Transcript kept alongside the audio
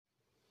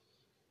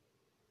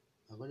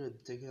going to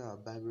be taking our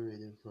Bible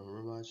reading from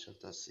Romans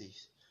chapter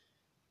 6,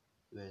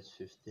 verse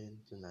 15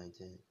 to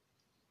 19.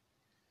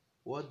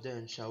 What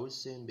then, shall we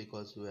sin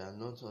because we are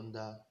not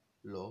under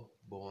law,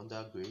 but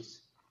under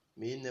grace?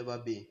 May it never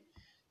be.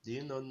 Do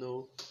you not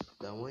know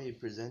that when you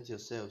present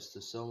yourselves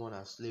to someone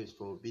as slaves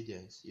for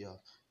obedience, you are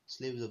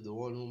slaves of the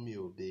one whom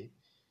you obey,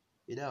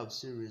 either of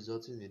sin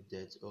resulting in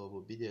death or of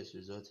obedience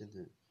resulting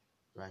in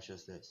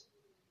righteousness?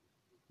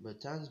 But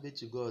thanks be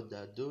to God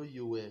that though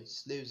you were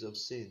slaves of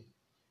sin,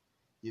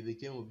 you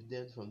became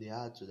obedient from the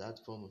heart to that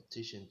form of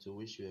teaching to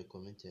which you were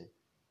committed.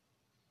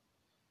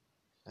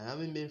 And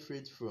having been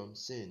freed from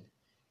sin,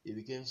 you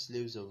became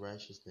slaves of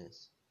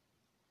righteousness.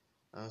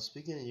 I am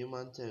speaking in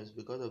human terms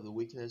because of the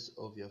weakness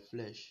of your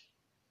flesh.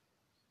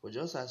 For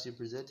just as you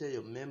presented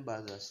your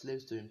members as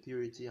slaves to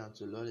impurity and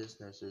to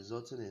lawlessness,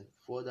 resulting in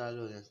further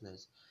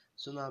lawlessness,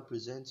 so now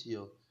present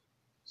your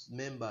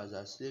members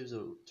as slaves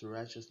to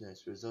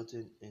righteousness,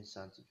 resulting in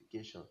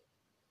sanctification.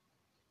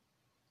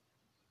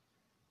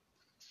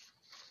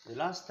 The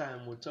last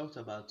time we talked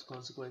about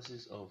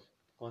consequences of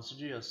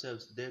considering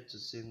yourselves dead to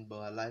sin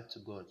but alive to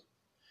God.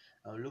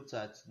 And we looked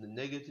at the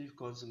negative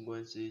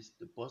consequences,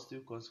 the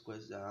positive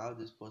consequences, and how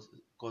these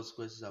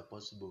consequences are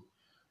possible.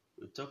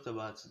 We talked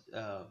about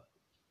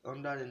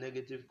under the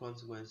negative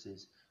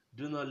consequences,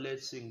 do not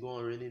let sin go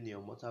on reigning in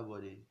your mortal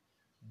body.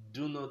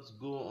 Do not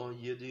go on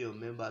yielding your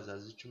members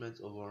as instruments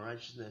of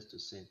unrighteousness to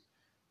sin.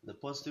 The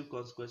positive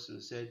consequences,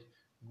 we said,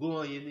 go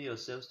on yielding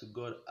yourselves to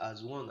God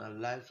as one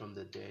alive from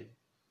the dead.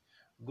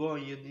 Go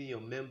on yielding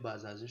your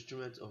members as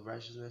instruments of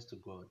righteousness to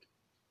God.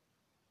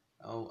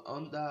 How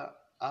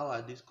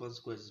are these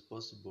consequences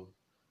possible?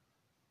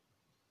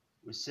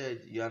 We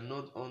said you are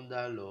not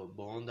under law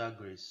but under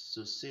grace,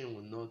 so sin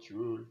will not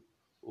rule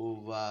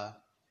over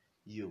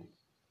you.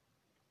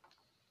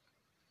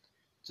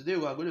 Today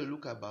we are going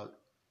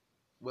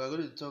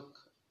to talk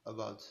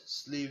about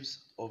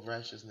slaves of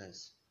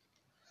righteousness.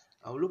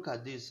 I will look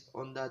at this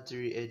under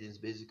three headings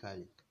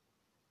basically.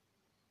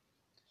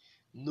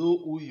 Know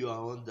who you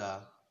are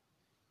under,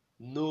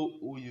 know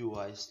who you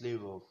are a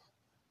slave of,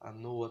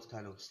 and know what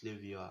kind of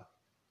slave you are.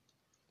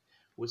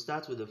 We'll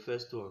start with the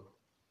first one.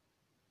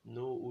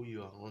 Know who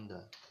you are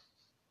under.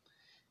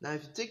 Now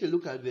if you take a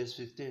look at verse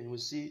 15, we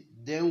see,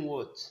 then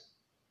what?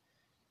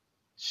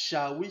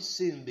 Shall we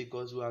sin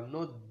because we are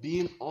not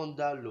being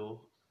under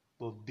law,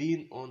 but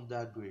being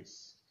under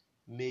grace?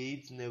 May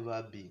it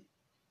never be.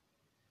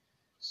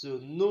 So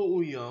know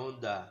who you are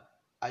under.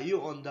 Are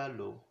you under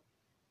law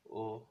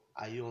or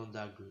are you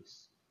under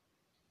grace?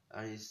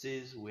 And it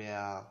says we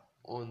are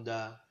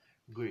under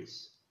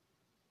grace.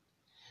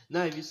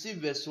 Now if you see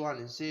verse 1,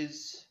 it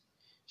says,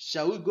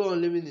 shall we go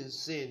on living in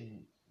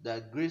sin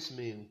that grace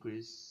may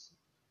increase?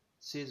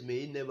 It says, may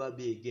it never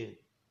be again.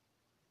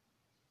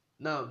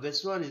 Now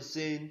verse 1 is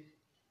saying,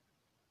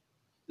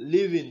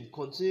 living,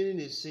 continuing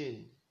in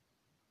sin,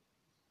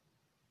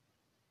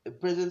 a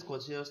present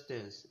continuous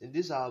tense. In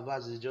this our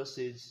verse, it just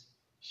says,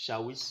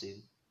 shall we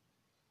sin?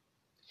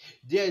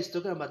 There is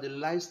talking about the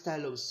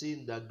lifestyle of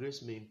sin that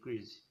grace may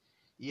increase.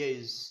 Here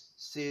is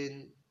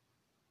saying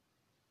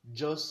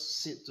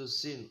just to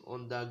sin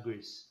under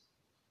grace.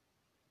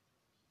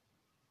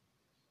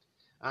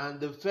 And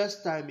the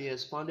first time he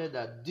expounded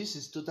that this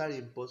is totally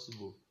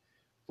impossible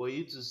for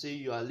you to say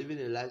you are living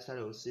a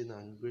lifestyle of sin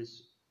and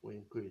grace will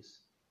increase.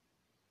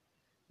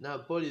 Now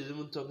Paul is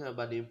even talking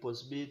about the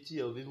impossibility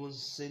of even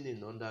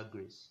sinning under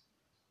grace.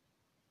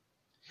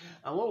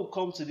 And when we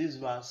come to this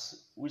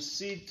verse, we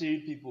see three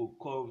people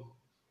come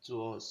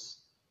to us.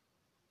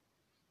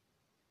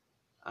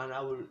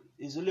 And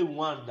it's only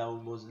one that we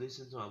must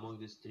listen to among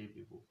these three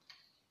people.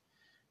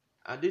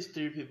 And these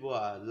three people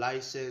are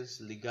license,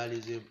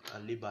 legalism,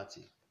 and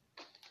liberty.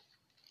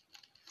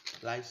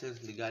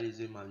 License,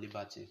 legalism, and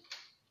liberty.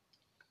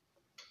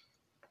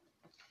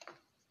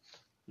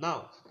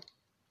 Now,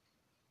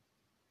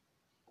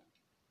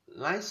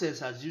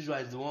 license as usual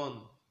is the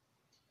one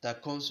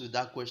that comes with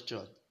that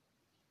question.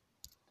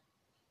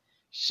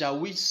 Shall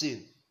we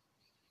sin?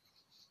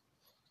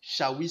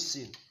 Shall we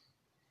sin?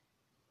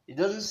 It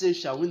doesn't say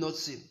shall we not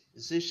sin.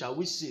 It says shall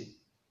we sin?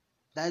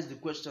 That is the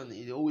question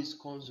it always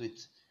comes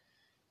with.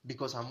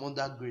 Because I'm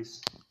under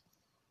grace.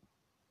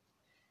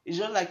 It's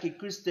just like a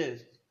Christian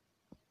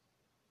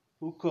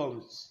who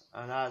comes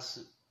and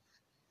asks,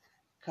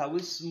 can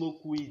we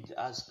smoke weed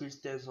as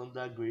Christians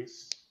under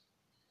grace?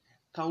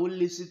 Can we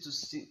listen to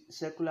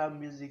secular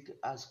music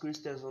as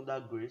Christians under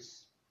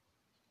grace?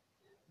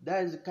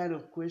 That is the kind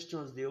of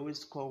questions they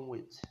always come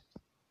with.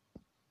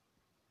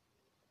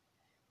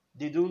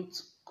 They don't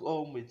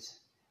come with,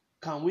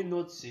 can we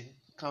not sin?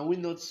 Can we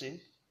not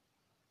sin?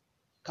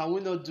 Can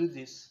we not do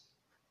this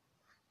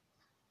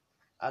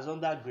as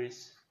under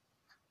grace?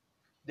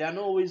 They are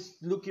not always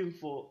looking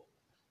for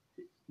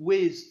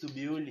ways to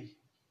be holy.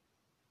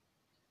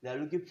 They are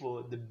looking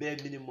for the bare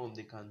minimum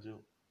they can do.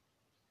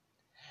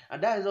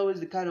 And that is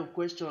always the kind of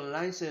question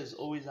license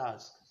always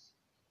asks.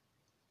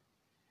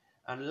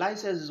 And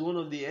license is one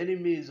of the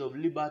enemies of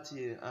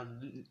liberty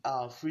and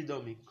our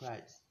freedom in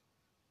Christ.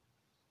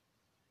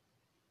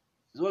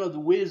 It's one of the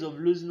ways of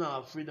losing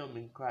our freedom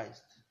in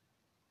Christ.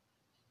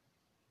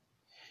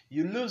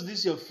 You lose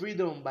this your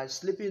freedom by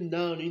slipping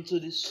down into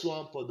this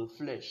swamp of the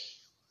flesh.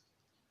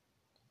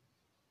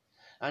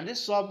 And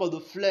this swamp of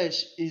the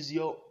flesh is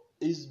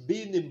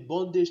being in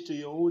bondage to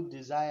your own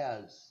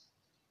desires.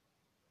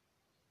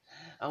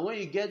 And when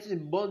you get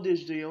in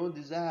bondage to your own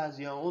desires,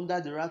 you are under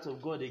the wrath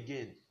of God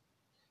again.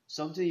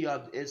 Something you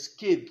have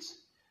escaped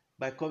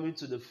by coming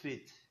to the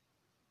faith.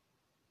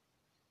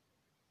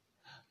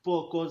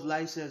 Paul calls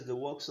license the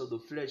works of the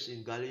flesh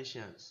in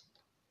Galatians.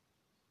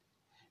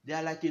 They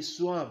are like a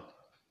swamp.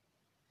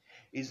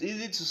 It's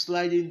easy to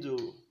slide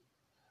into,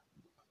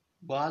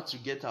 but hard to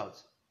get out.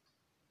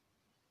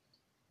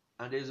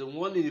 And there's a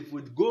warning: if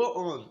we go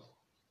on,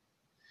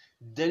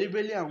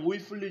 deliberately and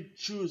willfully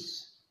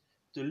choose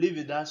to live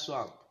in that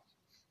swamp,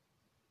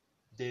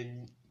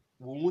 then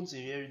we won't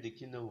inherit the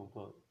kingdom of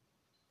God.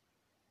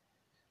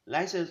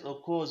 License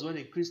occurs when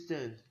a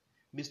Christian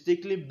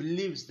mistakenly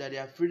believes that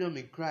their freedom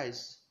in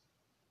Christ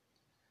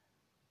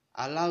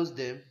allows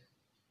them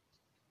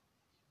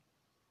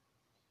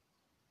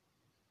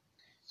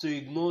to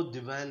ignore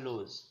divine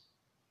laws.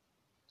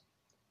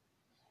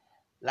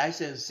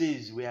 License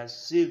says we are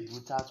saved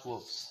without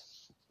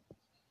works.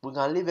 We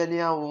can live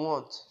anyhow we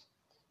want.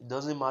 It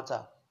doesn't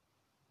matter.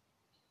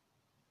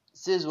 It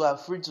says we are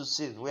free to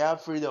sin. We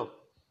have freedom.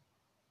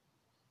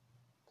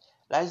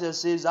 License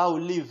says how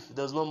we live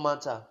does not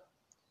matter.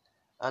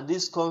 And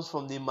this comes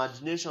from the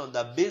imagination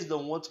that based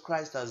on what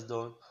Christ has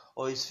done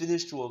or his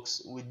finished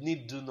works, we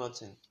need do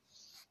nothing.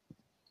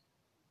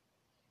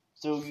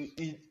 So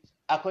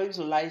according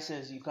to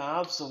license, you can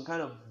have some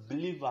kind of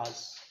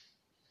believers,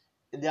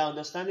 in their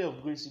understanding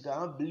of grace, you can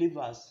have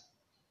believers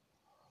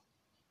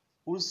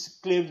who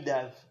claim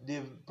that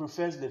they've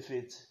professed the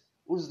faith,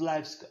 whose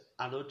lives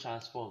are not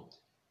transformed.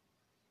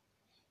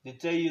 They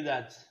tell you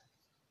that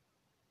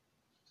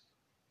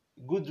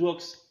good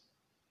works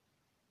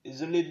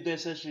is only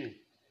necessary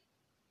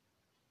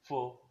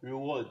for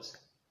rewards.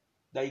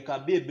 That you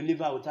can be a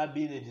believer without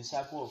being a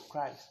disciple of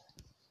Christ.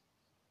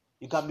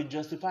 You can be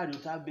justified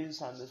without being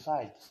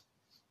sanctified.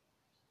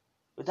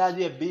 Without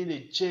there being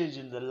a change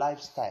in the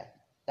lifestyle.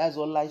 That's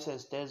what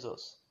license tells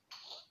us.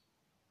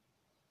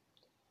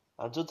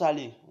 And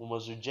totally, we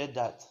must reject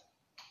that.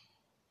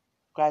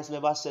 Christ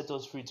never set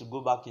us free to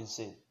go back in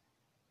sin.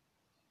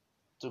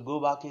 To go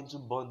back into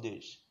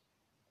bondage.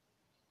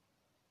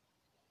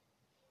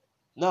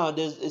 Now,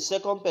 there's a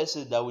second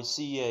person that we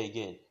see here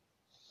again.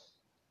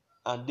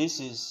 And this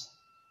is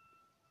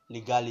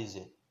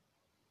legalism.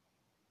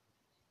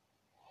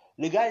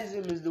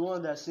 Legalism is the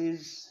one that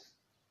says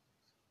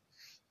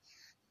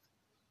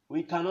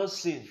we cannot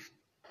sin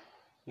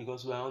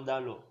because we are under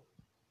law.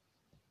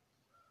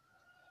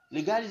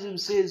 Legalism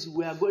says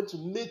we are going to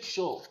make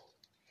sure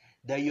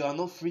that you are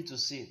not free to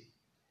sin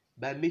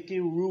by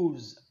making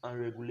rules and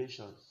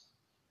regulations.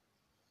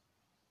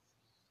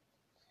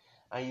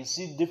 And you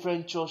see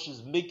different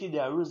churches making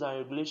their rules and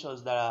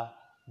regulations that are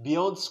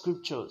beyond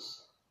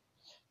scriptures.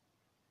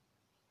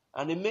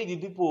 And they make the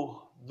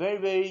people very,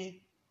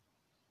 very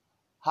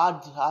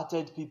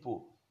hard-hearted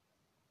people.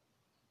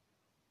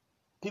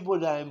 People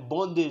that are in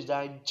bondage, that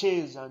are in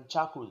chains and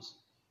shackles.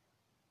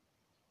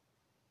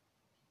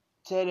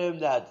 Tell them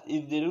that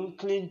if they don't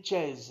clean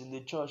chairs in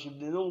the church, if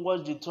they don't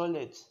wash the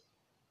toilet,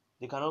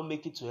 they cannot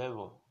make it to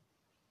heaven.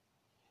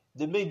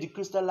 They make the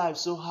Christian life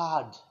so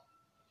hard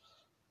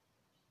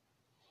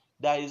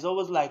that it's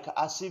almost like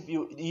as if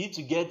you need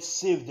to get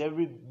saved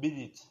every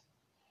minute.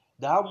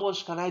 That how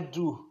much can I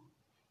do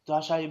to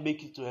actually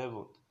make it to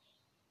heaven?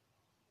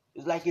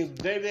 It's like a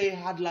very, very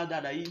hard ladder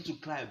that you need to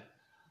climb.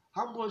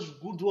 How much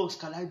good works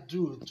can I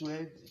do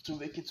to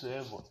make it to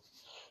heaven?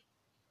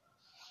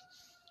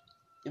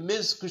 It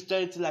makes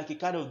Christianity like a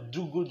kind of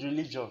do-good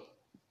religion.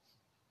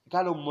 A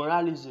kind of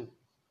moralism.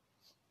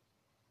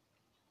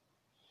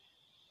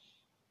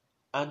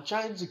 And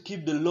trying to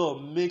keep the law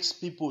makes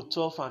people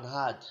tough and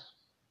hard.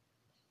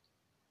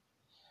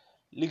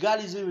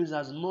 Legalism is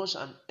as much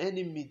an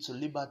enemy to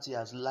liberty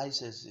as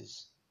license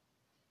is.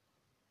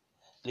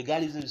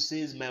 Legalism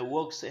says my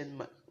works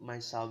end my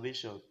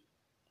salvation.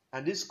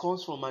 And this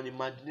comes from an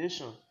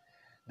imagination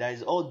that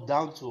is all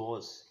down to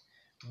us,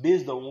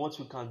 based on what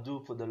we can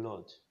do for the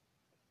Lord.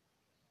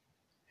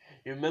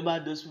 You remember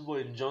those people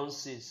in John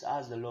 6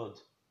 asked the Lord,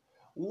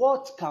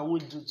 what can we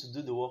do to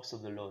do the works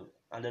of the Lord?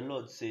 And the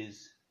Lord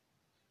says,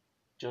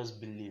 just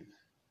believe.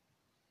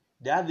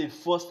 They have the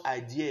first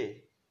idea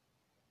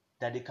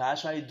that they can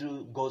actually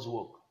do God's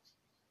work.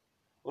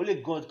 Only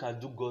God can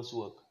do God's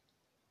work.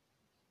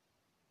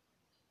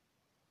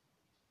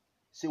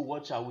 Say,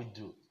 what shall we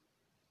do?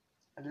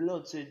 And the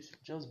Lord said,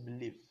 just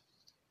believe.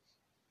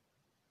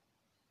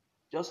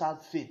 Just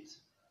have faith.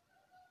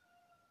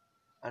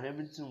 And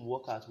everything will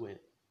work out well.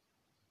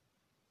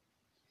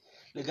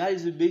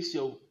 Legalism makes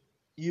you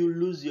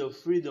lose your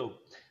freedom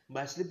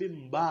by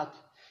slipping back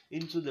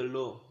into the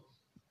law.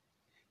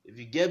 If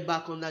you get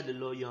back under the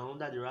law, you are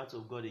under the wrath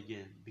of God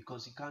again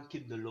because you can't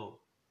keep the law.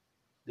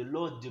 The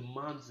law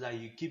demands that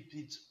you keep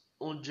it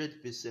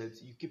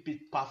 100%. You keep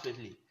it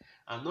perfectly.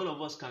 And none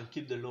of us can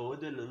keep the law.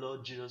 Only the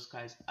Lord Jesus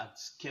Christ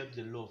has kept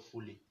the law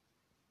fully.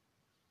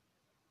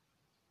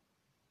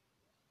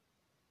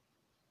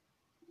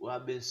 We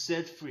have been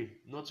set free,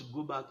 not to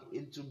go back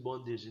into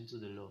bondage, into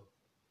the law.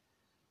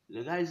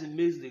 Legalism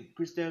makes the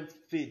Christian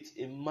faith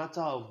a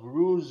matter of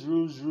rules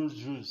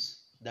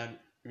than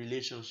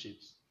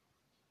relationships.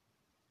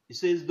 It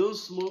says, don't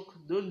smoke,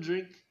 don't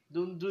drink,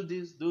 don't do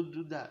this, don't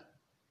do that.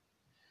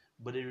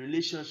 But the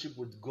relationship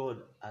with God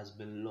has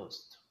been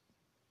lost.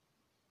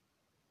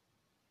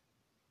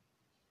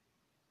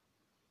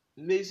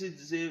 It makes it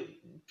say,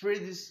 pray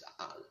this,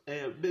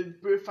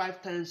 pray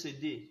 5 times a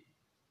day.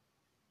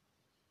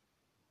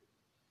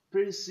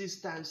 Pray 6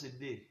 times a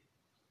day.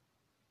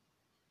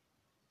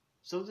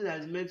 Something that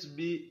is meant to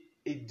be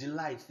a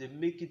delight, they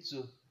make it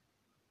to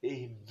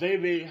a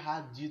very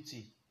hard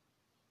duty.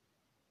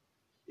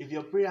 If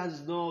your prayers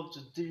is not up to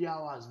 3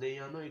 hours, then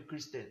you are not a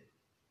Christian.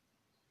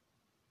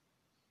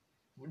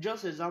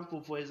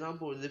 For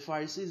example, the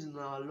Pharisees in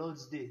our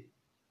Lord's day,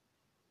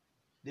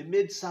 they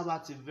made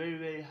Sabbath a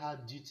very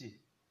hard duty.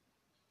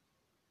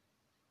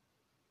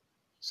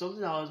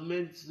 Something that was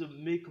meant to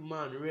make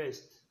man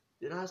rest,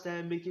 they now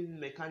started making it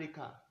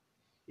mechanical.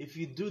 If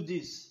you do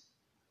this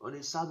on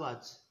a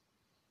Sabbath,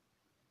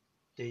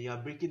 then you are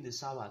breaking the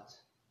Sabbath.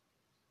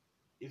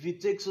 If you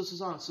take so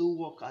and so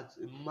walk at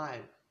a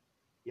mile,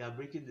 you are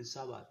breaking the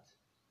Sabbath.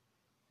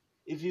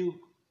 If you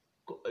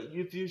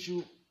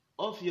should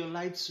off your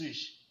light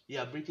switch, you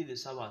are breaking the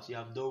Sabbath. You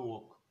have done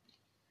work.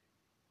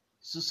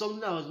 So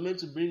something that was meant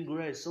to bring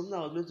rest, something that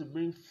was meant to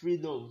bring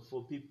freedom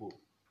for people,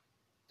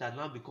 that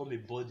now become a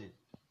burden.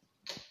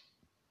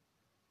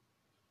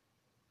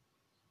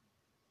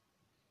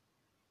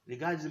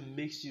 Legalism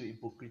makes you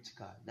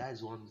hypocritical. That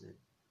is one thing.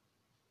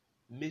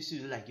 It makes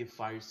you like a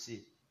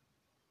Pharisee.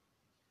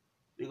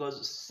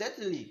 Because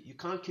certainly you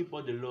can't keep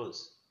all the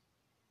laws.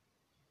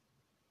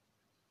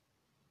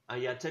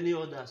 And you are telling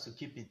others to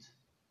keep it.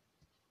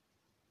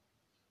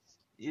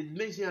 It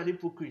makes you an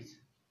hypocrite.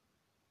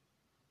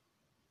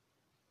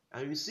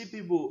 And you see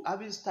people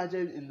having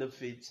started in the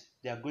faith,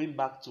 they are going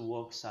back to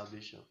work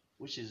salvation,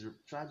 which is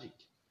tragic.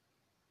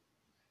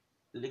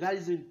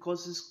 Legalism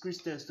causes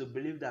Christians to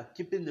believe that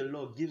keeping the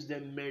law gives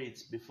them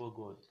merit before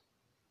God,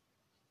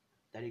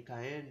 that it can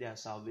earn their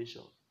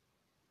salvation.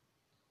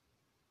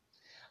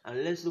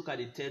 And let's look at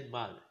the third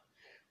man,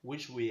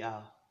 which we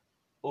are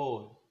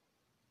all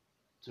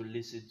to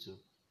listen to.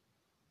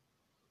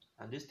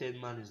 And this third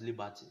man is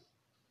liberty.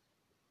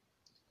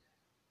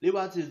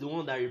 Liberty is the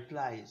one that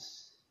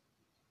replies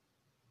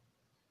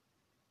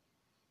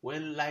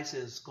when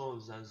license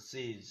comes and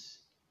says,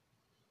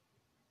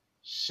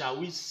 shall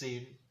we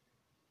sin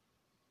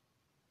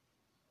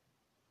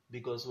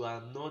because we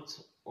are not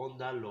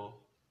under law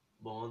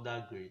but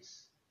under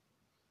grace?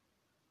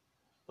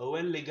 Or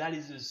when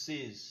legalism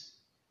says,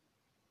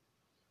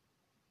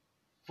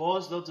 for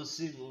us not to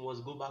sin, we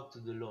must go back to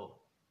the law.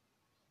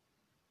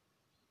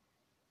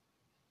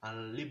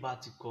 And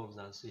liberty comes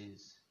and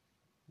says,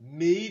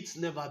 may it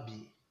never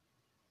be.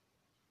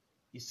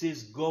 It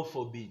says, God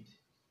forbid.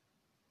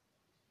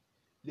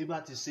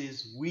 Liberty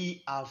says,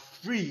 we are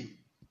free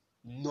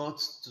not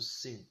to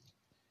sin.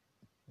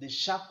 The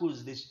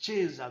shackles, the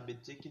chains have been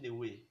taken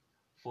away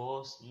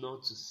for us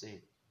not to sin.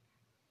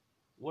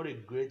 What a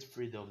great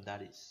freedom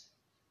that is.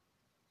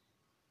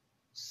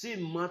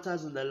 Sin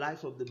matters in the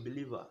life of the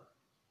believer,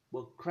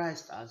 but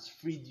Christ has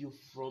freed you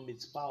from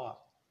its power.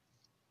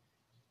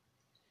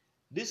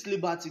 This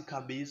liberty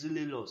can be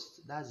easily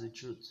lost. That's the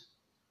truth.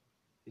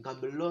 It can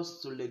be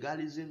lost to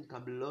legalism, it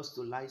can be lost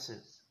to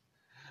license.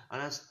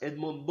 And as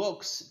Edmund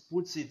Burke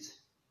puts it,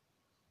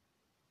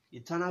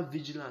 eternal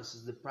vigilance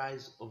is the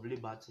price of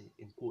liberty,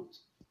 in quote.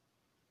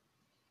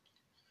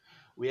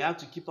 We have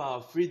to keep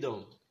our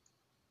freedom.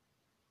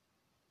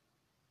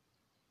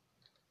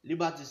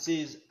 Liberty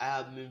says, I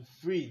have been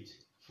freed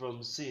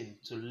from sin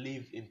to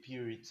live in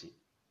purity.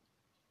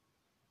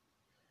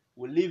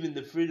 We live in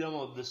the freedom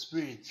of the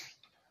Spirit,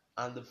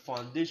 and the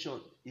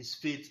foundation is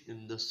faith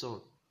in the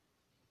Son.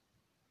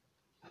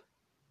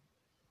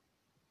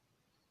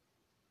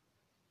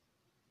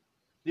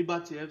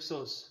 Liberty helps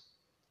us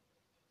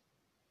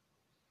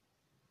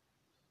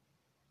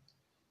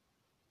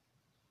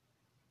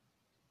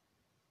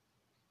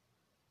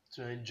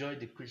to enjoy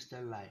the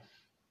Christian life.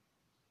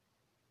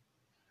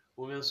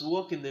 We must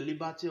walk in the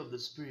liberty of the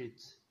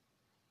Spirit.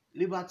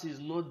 Liberty is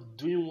not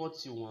doing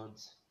what you want,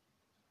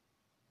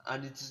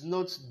 and it is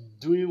not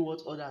doing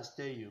what others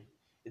tell you.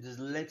 It is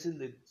letting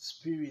the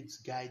Spirit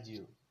guide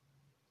you.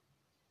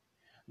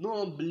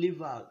 No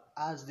unbeliever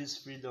has this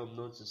freedom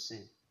not to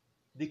sin.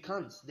 They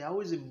can't. They are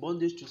always in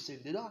bondage to sin.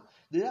 They don't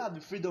have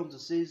the freedom to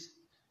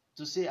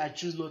say I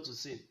choose not to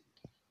sin.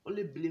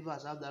 Only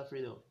believers have that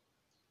freedom.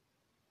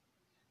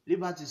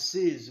 Liberty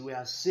says we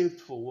are saved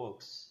for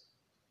works.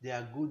 They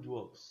are good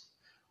works.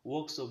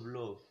 Works of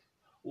love.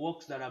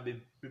 Works that have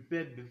been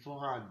prepared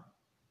beforehand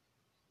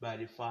by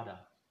the Father.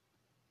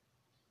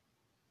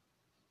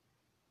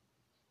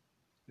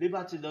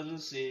 Liberty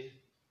doesn't say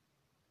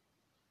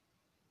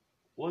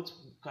What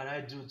can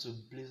I do to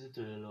please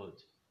to the Lord?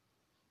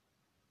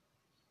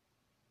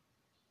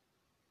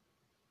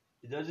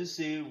 It doesn't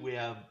say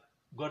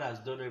God has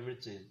done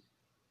everything,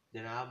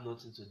 then I have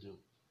nothing to do.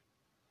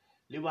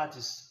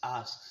 Liberty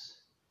asks,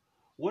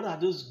 what are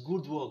those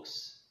good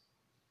works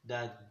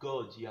that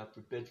God you have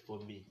prepared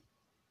for me,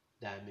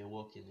 that I may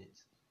walk in it?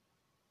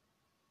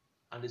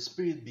 And the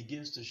Spirit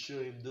begins to show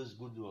him those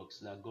good works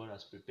that God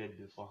has prepared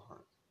beforehand.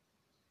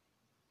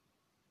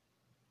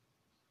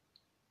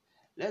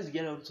 Let's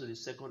get on to the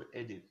second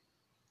heading.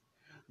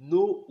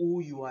 Know who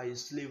you are a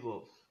slave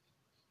of.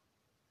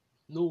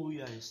 Know who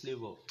you are a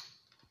slave of.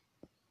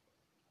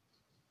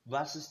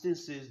 Verse 16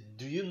 says,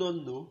 do you not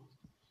know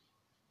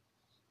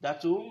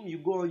that to whom you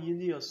go on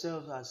yielding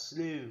yourselves as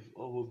slaves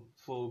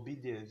for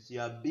obedience, you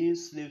are being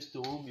slaves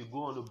to whom you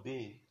go on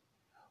obeying,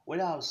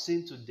 whether of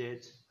sin to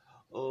death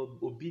or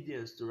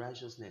obedience to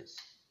righteousness?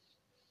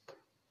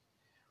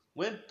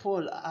 When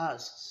Paul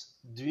asks,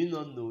 do you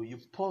not know? You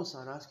pause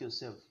and ask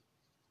yourself,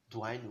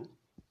 do I know?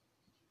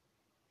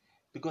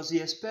 Because he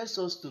expects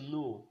us to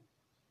know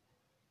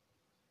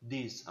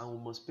this, and we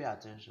must pay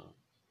attention.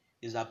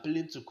 It's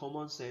appealing to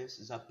common sense.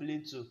 It's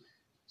appealing to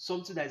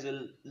something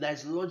that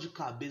is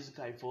logical,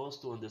 basically, for us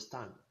to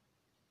understand.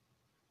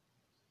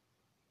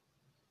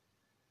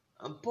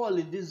 And Paul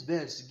in this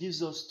verse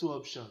gives us two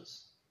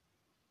options.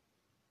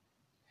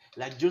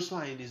 Like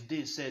Joshua in his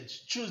day said,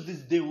 choose this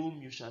day whom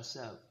you shall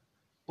serve.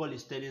 Paul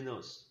is telling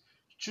us,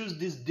 choose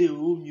this day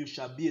whom you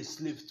shall be a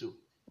slave to.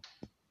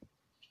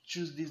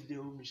 Choose this day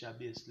whom you shall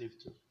be a slave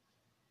to.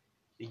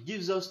 It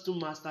gives us two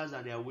masters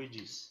and their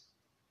wages.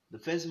 The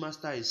first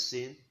master is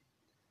sin,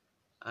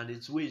 and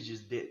its wage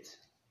is death.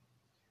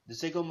 The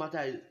second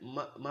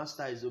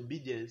master is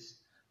obedience,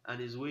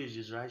 and his wage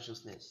is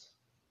righteousness.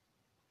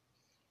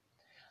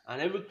 And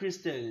every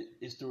Christian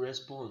is to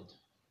respond,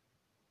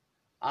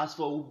 as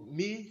for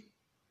me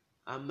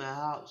and my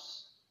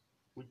house,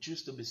 we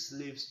choose to be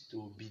slaves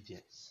to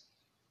obedience.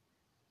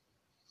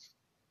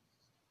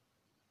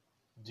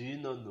 Do you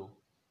not know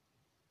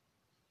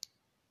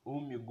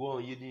whom you go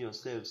on yielding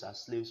yourselves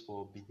as slaves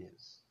for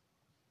obedience?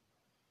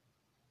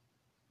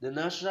 The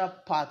natural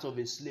part of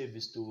a slave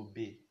is to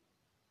obey.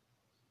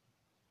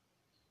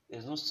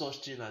 There's no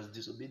such thing as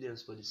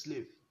disobedience for the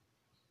slave.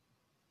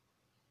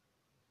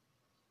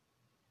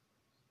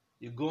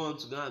 You go on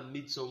to go and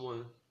meet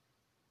someone,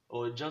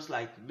 or just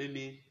like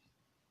maybe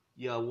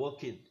you are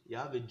working, you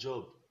have a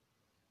job,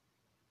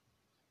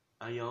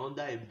 and you're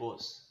under a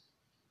boss.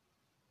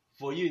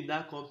 For you in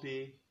that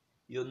company,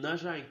 your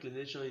natural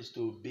inclination is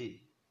to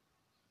obey.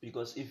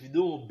 Because if you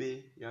don't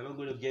obey, you're not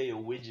going to get your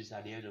wages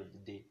at the end of the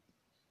day.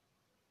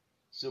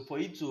 So for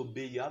you to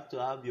obey, you have to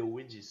have your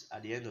wages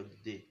at the end of the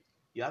day.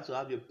 You have to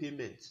have your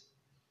payment.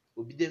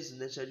 Obedience is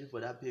necessary for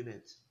that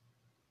payment.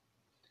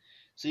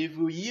 So if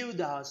we yield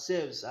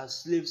ourselves as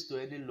slaves to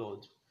any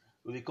Lord,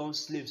 we become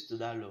slaves to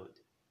that Lord.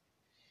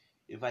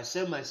 If I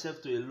sell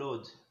myself to a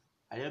Lord,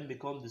 I then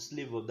become the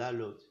slave of that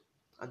Lord.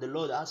 And the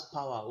Lord has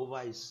power over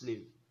his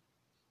slave.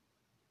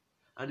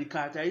 And the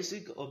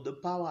characteristic of the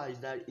power is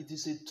that it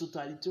is a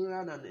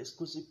totalitarian and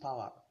exclusive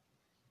power.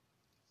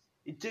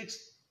 It takes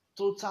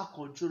total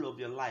control of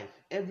your life.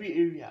 Every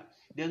area.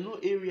 There's no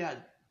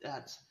area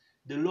that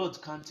the Lord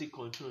can't take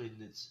control in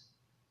its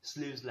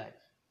slave's life.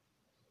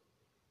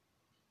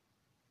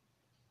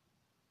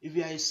 If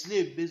you are a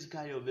slave,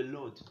 basically, of a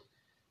Lord,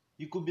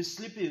 you could be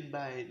sleeping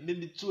by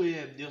maybe 2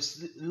 a.m. Your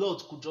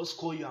Lord could just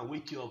call you and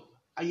wake you up.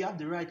 And you have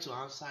the right to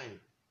answer him.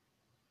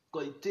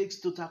 Because it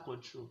takes total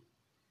control.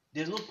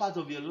 There's no part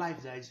of your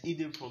life that is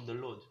hidden from the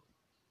Lord.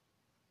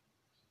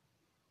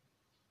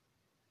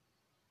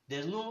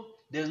 There's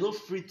no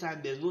free time,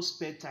 there's no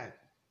spare time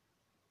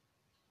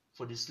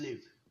for the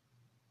slave.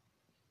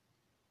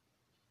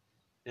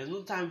 There's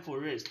no time for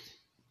rest.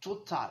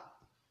 Total.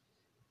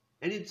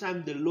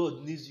 Anytime the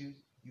Lord needs you,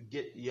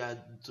 you are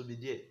to be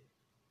there.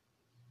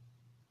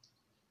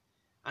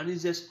 And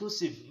it's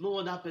exclusive. No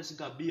other person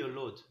can be your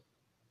Lord.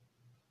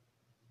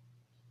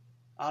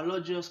 Our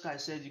Lord Jesus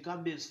Christ said you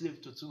can't be a slave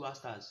to two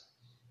masters.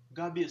 You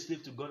can't be a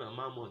slave to God and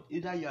Mammon.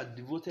 Either you are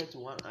devoted to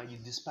one and you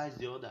despise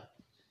the other.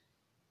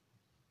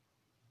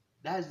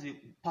 That is the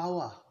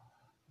power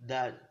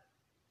that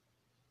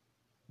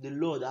the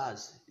Lord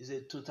has. It's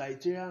a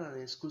totalitarian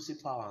and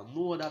exclusive power.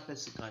 No other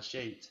person can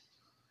share it.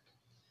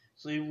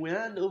 So if we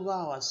hand over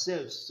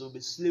ourselves to be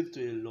slave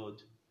to a Lord,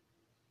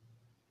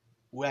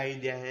 we are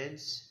in their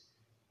hands,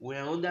 we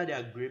are under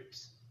their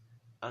grips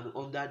and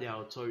under their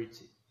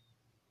authority.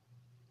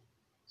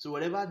 So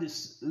whatever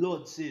this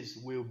Lord says,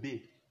 we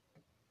obey.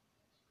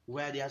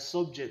 We are their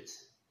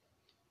subjects.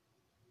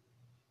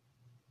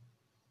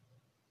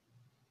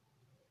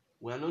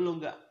 I'm no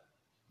longer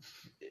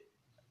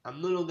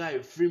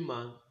a free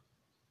man.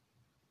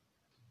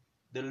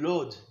 The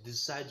Lord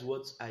decides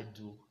what I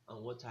do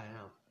and what I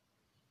am.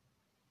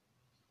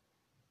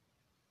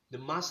 The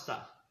master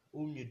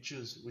whom you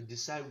choose will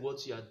decide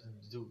what you are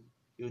to do.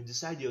 He will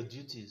decide your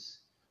duties,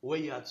 where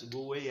you are to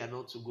go, where you are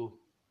not to go.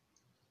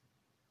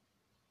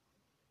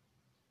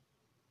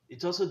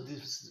 It also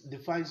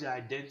defines your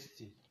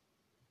identity.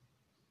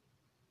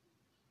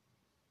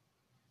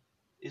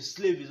 A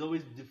slave is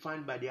always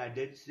defined by the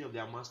identity of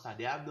their master.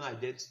 They have no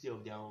identity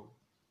of their own.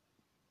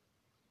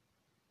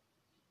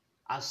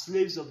 As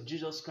slaves of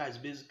Jesus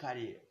Christ,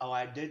 basically, our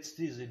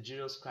identity is in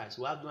Jesus Christ.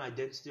 We have no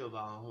identity of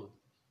our own.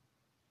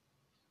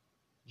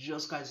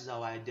 Jesus Christ is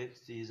our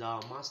identity, is our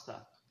master.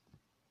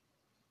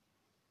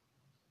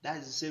 That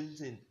is the same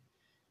thing.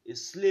 A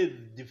slave,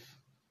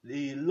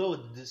 the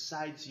Lord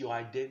decides your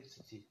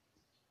identity.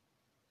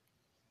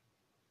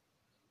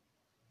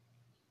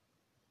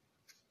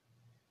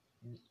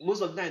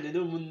 Most of the time, they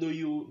don't even know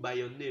you by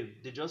your name.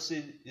 They just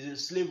say, he's a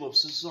slave of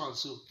so and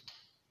so.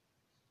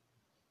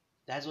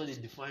 That's what they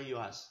define you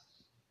as.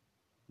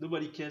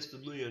 Nobody cares to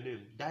know your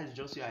name. That is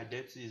just your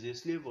identity. He's a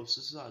slave of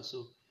so and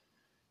so.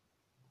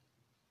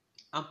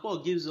 And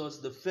Paul gives us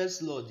the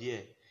first law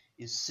here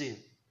is sin.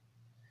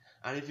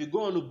 And if you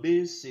go on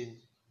obeying sin,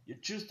 you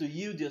choose to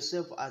yield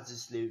yourself as a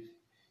slave,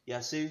 you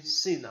are saying,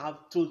 sin,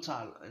 have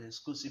total and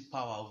exclusive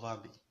power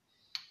over me.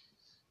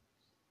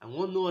 I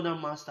want no other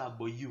master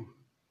but you.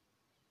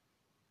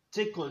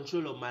 Take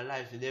control of my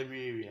life in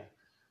every area.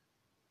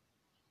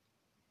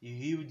 You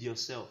yield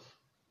yourself.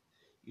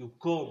 You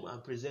come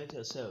and present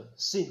yourself.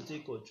 Sin,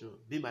 take control.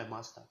 Be my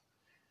master.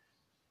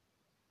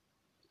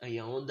 And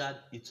you are under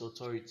its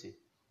authority.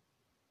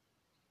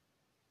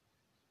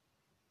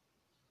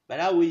 By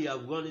that way, you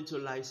have gone into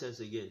license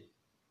again.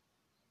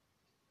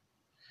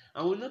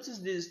 And we notice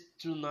this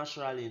too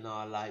naturally in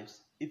our lives.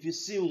 If you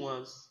sin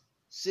once,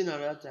 sin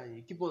another time,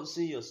 you keep on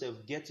seeing yourself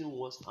getting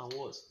worse and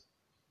worse.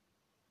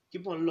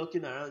 Keep on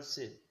looking around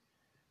sin.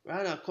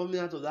 Rather than coming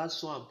out of that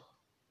swamp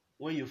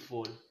when you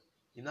fall,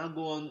 you now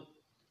go on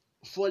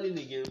falling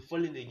again.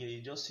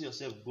 You just see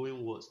yourself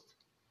going worse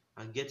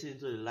and getting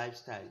into the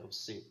lifestyle of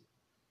sin.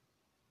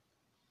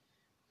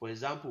 For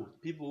example,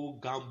 people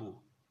who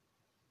gamble.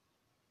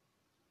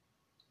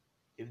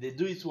 If they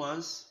do it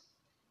once,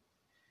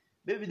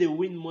 maybe they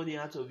win money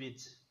out of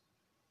it.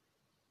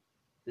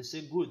 They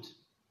say, good.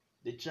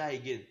 They try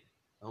again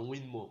and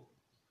win more.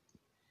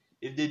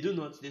 If they do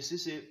not, they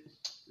say,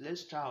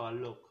 let's try our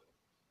luck.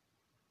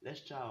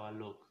 Let's try our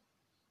luck.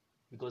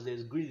 Because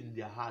there's greed in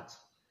their heart.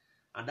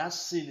 And that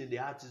sin in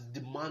their heart is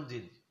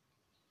demanding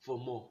for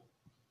more.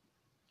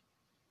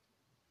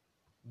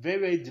 Very,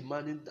 very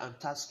demanding and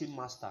tasking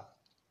master.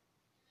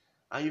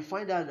 And you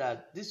find out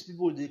that these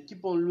people, they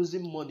keep on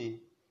losing money.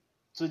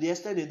 To the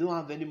extent they don't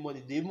have any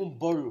money, they even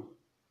borrow.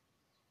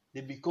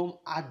 They become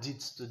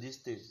addicts to these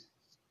things.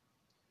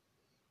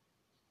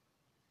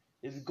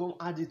 They become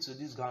addicts to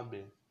this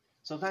gambling.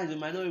 Sometimes they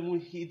might not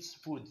even eat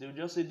food. They will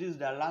just say, this is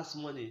their last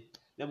money.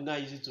 Them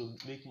guys use it to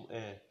make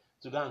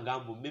to go and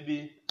gamble.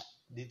 Maybe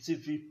the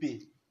thief will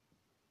pay.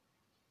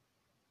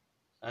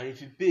 And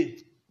if you pay,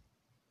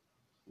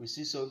 we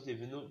see something. If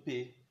you don't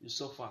pay, you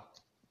suffer.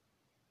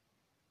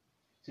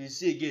 So you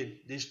see again,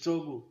 they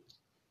struggle.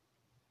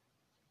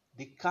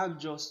 They can't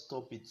just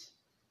stop it.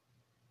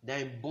 They're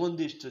in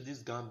bondage to this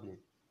gambling.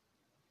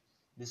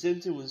 The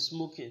same thing with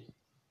smoking.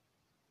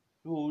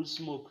 People who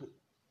smoke,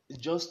 it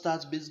just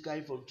starts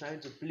basically from trying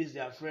to please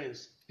their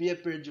friends. Peer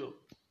pressure.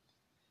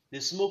 They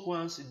smoke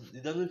once,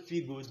 it doesn't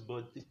feel good,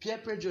 but the peer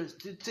pressure is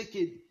still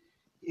taking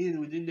in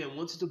within them,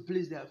 wanting to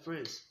please their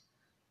friends.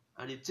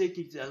 And they take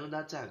it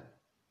another time.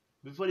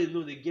 Before they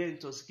know, they get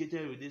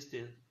intoxicated with this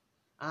thing.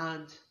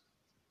 And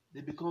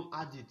they become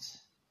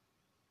addicts.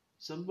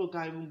 Some people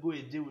can't even go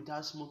a day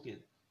without smoking.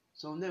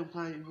 Some of them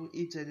can't even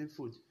eat any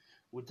food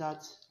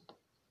without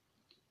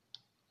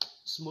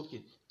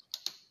smoking.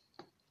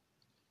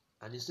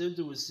 And the same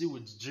thing we see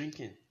with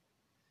drinking.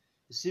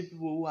 You see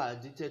people who are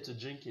addicted to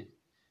drinking.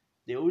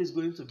 They're always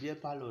going to beer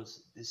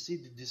parlors. They see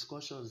the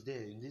discussions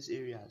there in these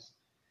areas.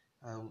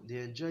 And they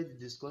enjoy the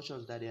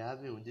discussions that they're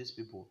having with these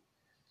people.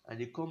 And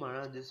they come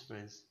around these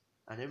friends.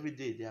 And every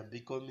day they are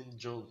becoming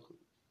drunk.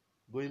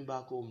 Going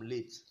back home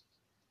late.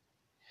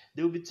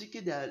 They will be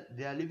thinking that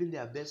they are living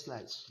their best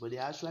lives. But they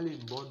are actually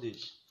in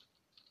bondage.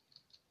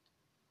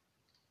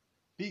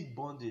 Big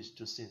bondage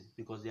to sin.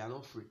 Because they are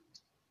not free.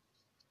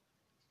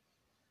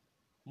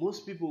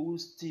 Most people who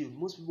steal,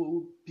 most people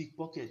who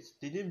pickpocket,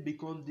 they didn't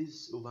become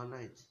this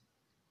overnight.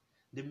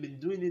 They've been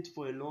doing it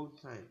for a long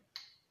time.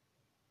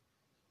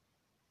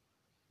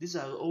 This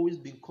has always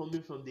been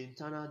coming from the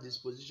internal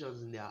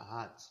dispositions in their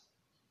hearts.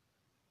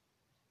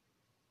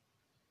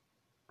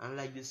 And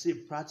like they say,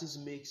 practice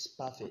makes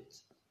perfect.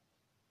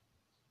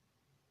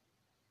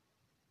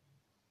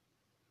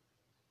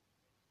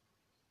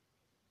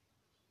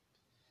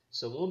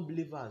 Some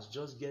unbelievers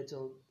just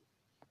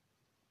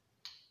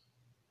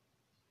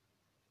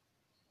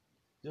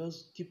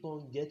keep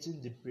on getting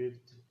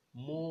depraved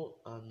more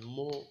and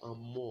more and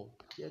more.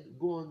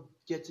 Go on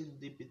getting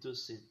deep into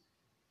sin.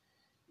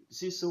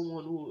 See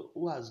someone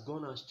who has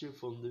gone astray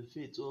from the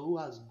faith, or who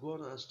has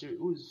gone astray,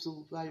 who is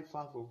so very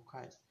far from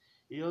Christ.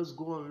 He just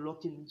go on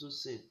locking into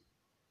sin.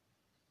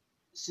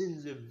 Sin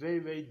is a very,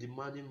 very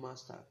demanding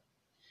master.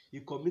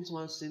 You commit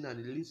one sin and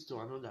it leads to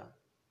another.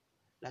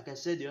 Like I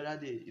said the other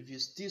day, if you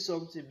steal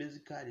something,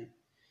 basically,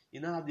 you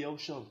now have the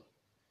option.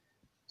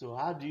 So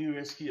how do you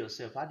rescue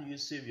yourself? How do you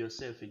save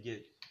yourself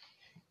again?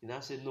 You now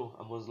say, no,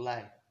 I must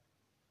lie.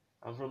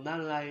 And from that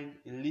line,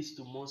 it leads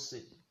to more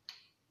sin.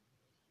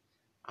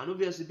 And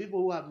obviously,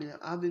 people who have been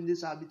having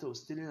this habit of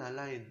stealing and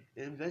lying,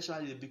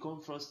 eventually they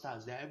become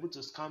fraudsters. They are able to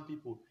scam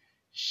people,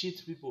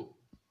 cheat people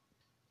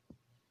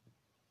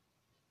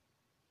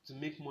to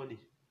make money.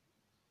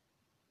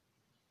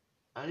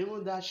 And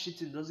even that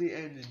cheating doesn't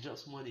end in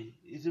just money.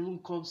 It even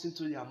comes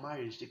into their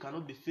marriage. They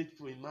cannot be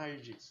faithful in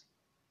marriages.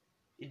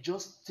 It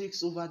just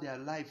takes over their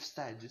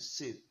lifestyle, this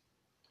sin.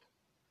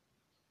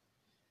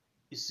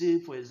 You see,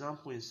 for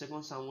example, in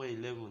 2 Samuel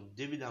 11,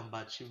 David and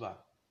Bathsheba.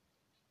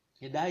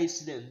 In that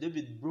incident,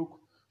 David broke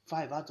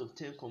 5 out of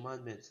 10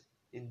 commandments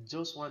in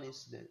just one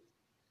incident.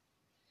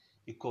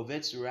 He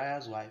covets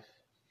Uriah's wife.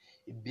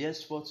 He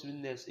bears false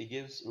witness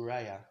against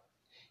Uriah.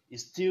 He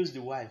steals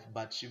the wife,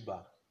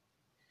 Bathsheba.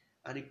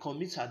 And he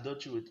commits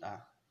adultery with her.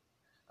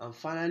 And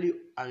finally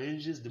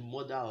arranges the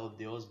murder of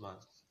the husband.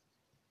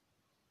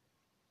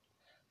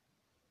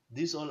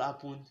 This all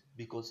happened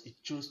because he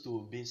chose to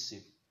obey sin.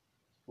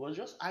 It was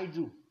just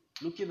idle,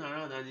 looking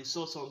around, and he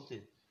saw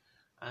something.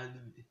 And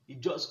he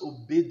just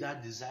obeyed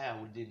that desire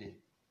within him.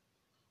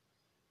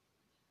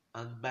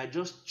 And by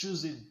just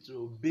choosing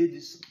to obey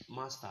this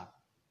master,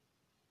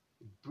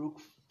 he broke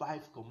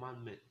 5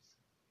 commandments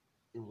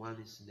in one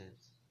incident.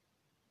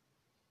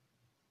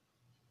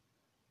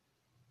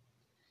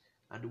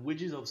 And the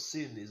wages of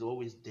sin is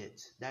always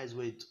death. That is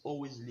where it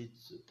always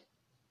leads to.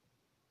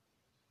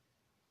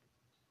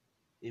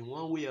 In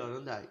one way or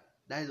another,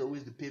 that is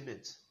always the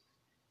payment.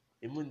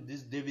 Even in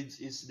this David's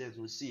incident,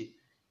 we see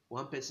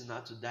one person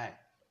had to die.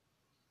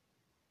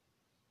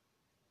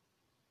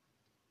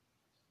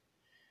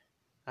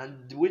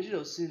 And the wages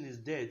of sin is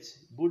death,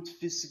 both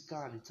physical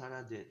and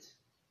eternal death.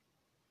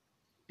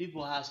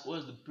 People ask,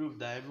 what's the proof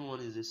that everyone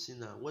is a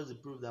sinner? What's the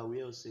proof that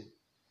we all sin?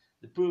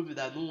 The proof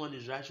that no one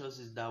is righteous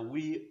is that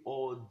we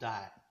all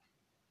die.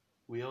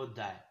 We all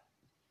die.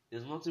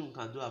 There's nothing we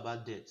can do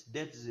about death.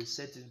 Death is a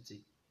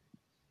certainty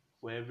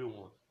for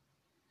everyone.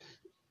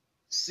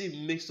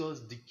 Sin makes us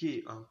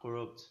decay and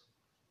corrupt.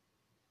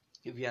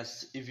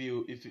 If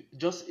you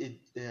just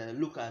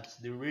look at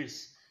the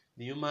race,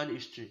 the human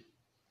history,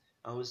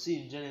 and we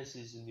see in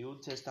Genesis, in the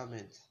Old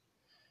Testament,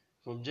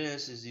 from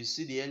Genesis, you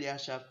see the earlier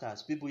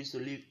chapters. People used to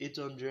live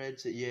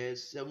 800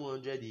 years,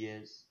 700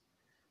 years,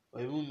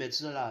 or even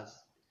Methuselah's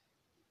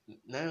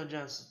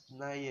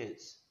 909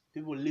 years.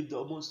 People lived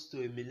almost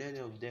to a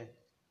millennium there.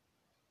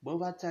 But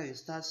over time, you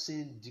start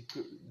seeing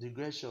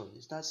digression.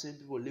 You start seeing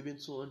people living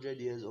 200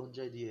 years,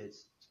 100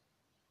 years.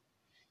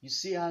 You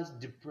see as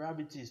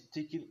depravity is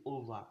taking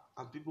over,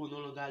 and people no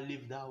longer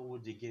live that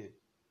old again.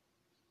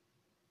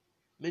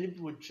 Many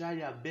people try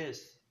their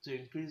best to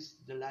increase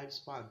the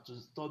lifespan, to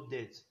stop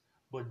death,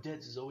 but death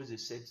is always a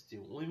certainty.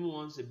 Even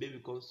once a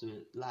baby comes to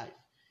life,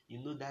 you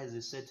know that is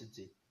a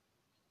certainty.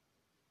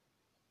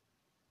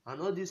 And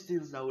all these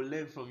things that we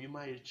learn from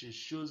human history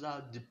shows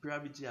how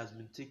depravity has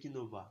been taken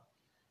over,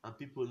 and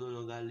people no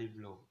longer live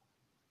long.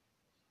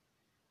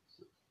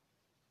 So,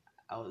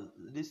 I was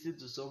listening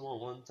to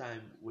someone one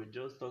time, we're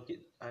just talking,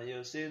 and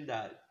you're saying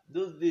that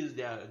those days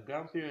their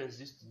grandparents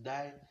used to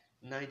die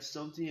 90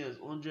 something years,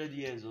 100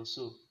 years or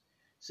so.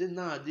 Say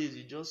nowadays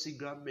you just see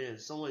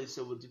grandparents, someone is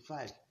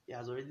 75, he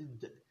has already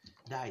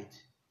died.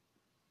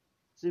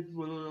 Say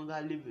people no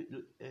longer live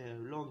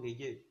long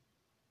again.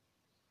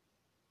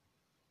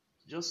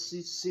 Just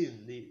see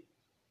sin,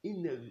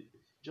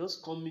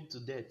 just coming to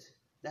death.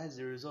 That is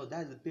the result,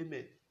 that is the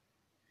payment.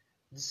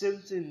 The same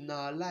thing in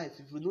our life.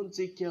 If we don't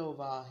take care of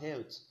our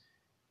health,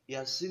 you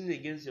are sinning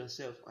against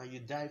yourself and you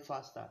die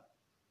faster.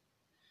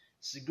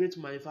 Cigarette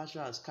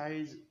manufacturers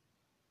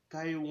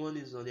carry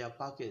warnings on their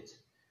packet.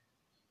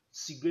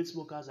 Cigarette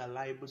smokers are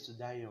liable to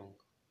die young.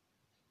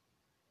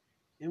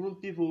 Even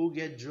people who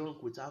get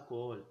drunk with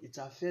alcohol, it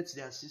affects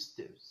their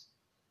systems,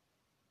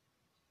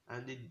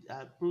 and they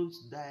are prone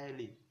to die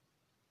early.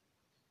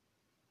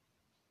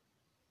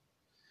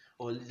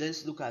 Or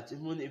let's look at,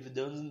 even if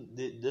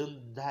they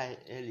don't die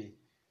early,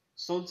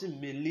 something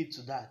may lead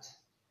to that.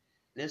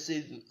 Let's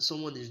say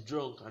someone is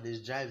drunk and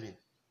is driving.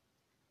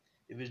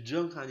 If he's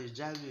drunk and is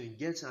driving, he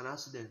gets an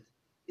accident,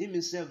 he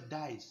himself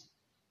dies.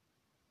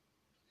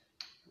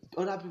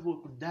 Other people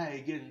could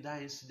die again in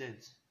that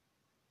incident.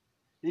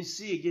 You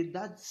see again,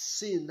 that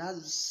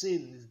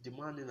sin is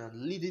demanding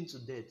and leading to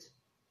death.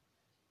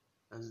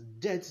 And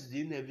death is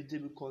the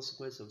inevitable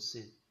consequence of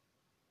sin.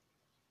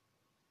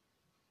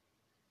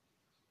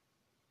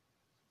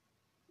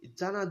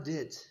 Eternal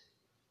death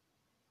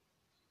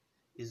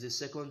is the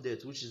second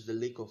death, which is the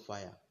lake of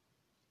fire.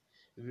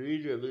 If you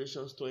read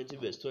Revelation 20,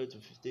 verse 12 to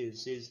 15, it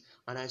says,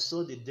 "And I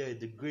saw the dead,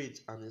 the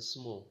great and the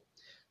small,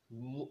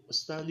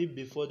 standing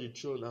before the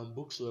throne, and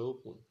books were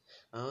opened.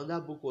 And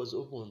another book was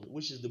opened,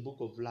 which is the book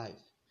of life.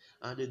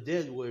 And the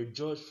dead were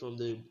judged from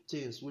the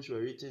things which were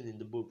written in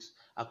the books,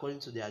 according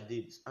to their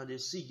deeds. And the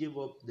sea gave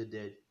up the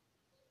dead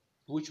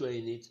which were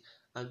in it,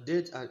 and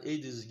death and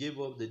Hades gave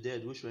up the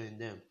dead which were in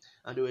them.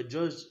 And they were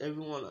judged,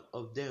 every one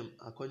of them,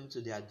 according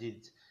to their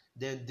deeds.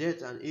 Then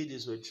death and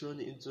Hades were thrown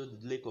into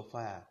the lake of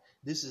fire.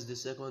 This is the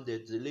second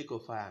death, the lake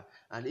of fire.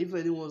 And if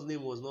anyone's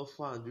name was not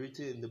found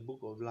written in the book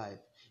of life,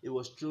 it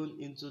was thrown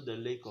into the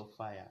lake of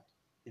fire.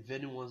 If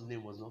anyone's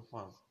name was not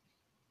found,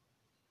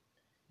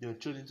 they were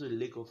thrown into the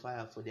lake of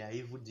fire for their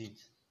evil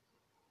deeds.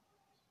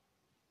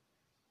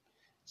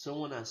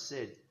 Someone has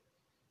said,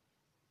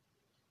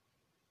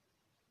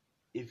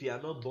 if you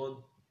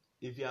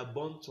are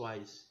born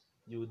twice,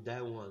 you will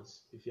die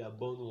once. If you are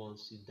born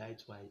once, you die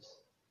twice.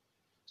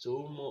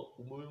 So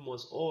we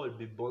must all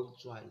be born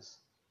twice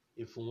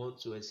if we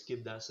want to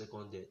escape that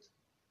second death.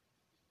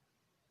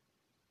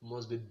 We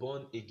must be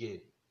born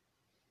again.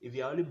 If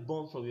you are only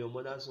born from your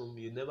mother's womb,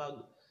 you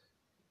never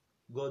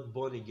got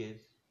born again,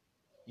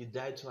 you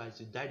died twice.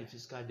 You died the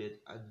physical death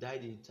and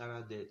died the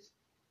eternal death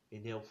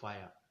in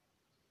hellfire.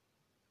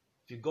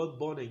 If you got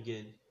born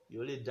again,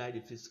 you only died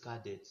the physical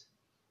death.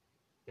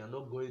 You are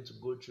not going to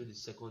go through the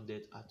second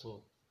death at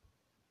all.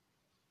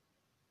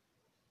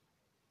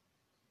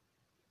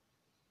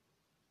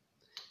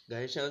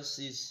 Galatians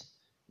 6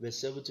 verse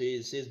 7 to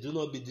 8 says, do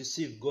not be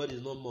deceived, God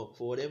is not mocked.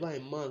 For whatever a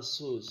man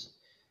sows,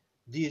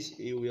 this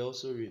he will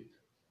also reap.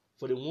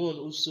 For the one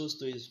who sows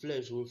to his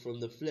flesh will from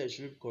the flesh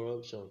reap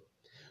corruption,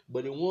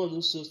 but the one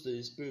who sows to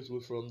the Spirit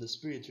will from the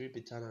Spirit reap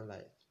eternal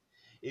life.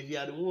 If you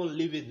are the one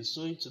living,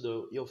 sowing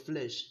to your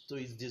flesh, to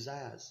its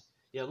desires,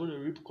 you are going to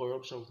reap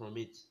corruption from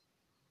it.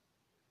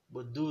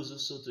 But those who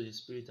sow to the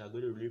Spirit are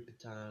going to reap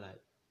eternal life.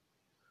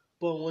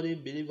 Paul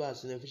warning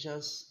believers in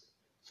Ephesians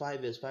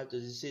 5 verse 5 to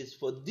 6 says,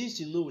 for this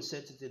you know with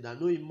certainty that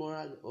no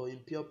immoral or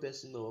impure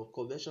person or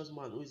covetous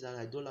man who is an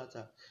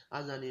idolater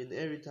has an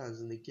inheritance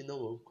in the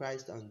kingdom of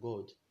Christ and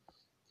God.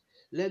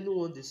 Let no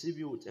one deceive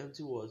you with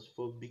empty words,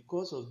 for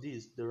because of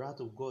this the wrath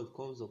of God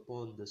comes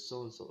upon the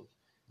sons of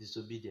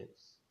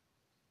disobedience.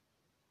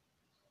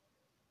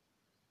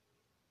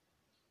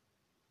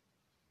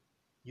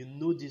 You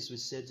know this with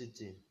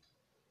certainty.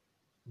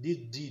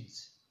 These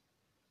deeds,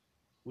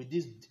 with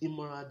these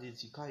immoral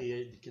deeds, you can't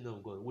inherit the kingdom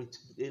of God. With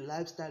a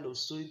lifestyle of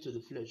sowing to the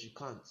flesh, you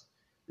can't.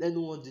 Let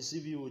no one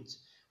deceive you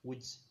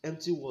with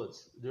empty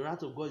words. The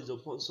wrath of God is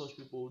upon such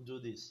people who do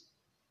this.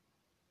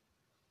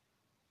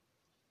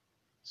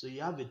 So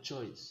you have a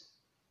choice.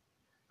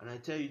 And I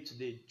tell you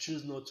today,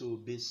 choose not to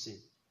obey sin.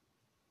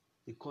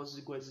 The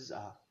consequences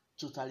are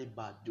totally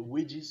bad. The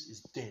wages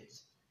is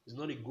death. It's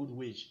not a good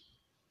wage.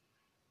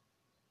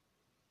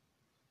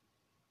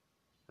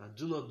 And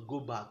do not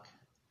go back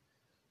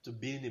to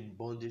being in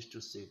bondage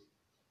to sin.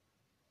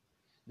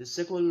 The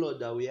second law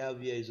that we have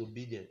here is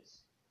obedience.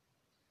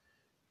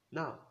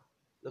 Now,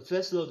 the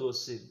first law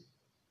was sin.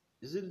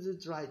 Isn't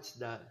it right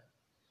that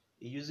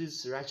he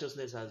uses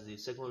righteousness as the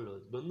second law?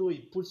 But no, he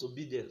puts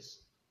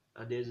obedience.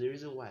 And there's a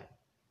reason why.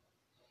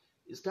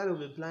 It's kind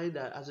of implying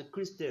that as a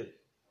Christian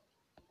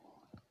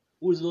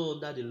who is not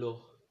under the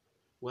law,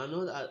 we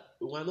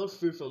are not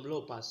free from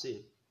law per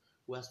se.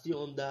 We are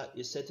still under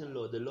a certain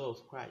law, the law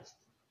of Christ.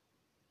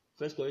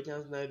 1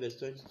 Corinthians 9 verse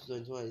 20 to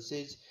 21, it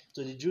says,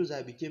 to the Jews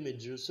I became a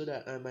Jew so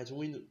that I might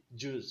win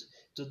Jews.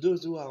 To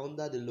those who are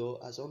under the law,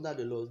 as under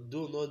the law,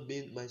 do not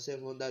being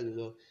myself under the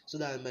law, so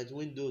that I might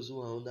win those who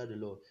are under the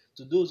law.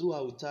 To those who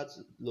are without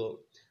law,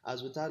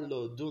 as without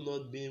law, do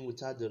not being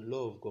without the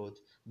law of God,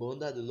 but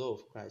under the law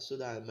of Christ, so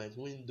that I might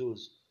win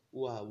those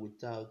who are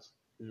without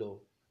law.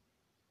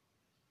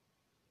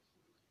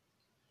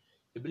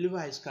 A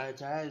believer is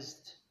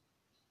characterized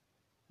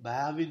by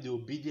having the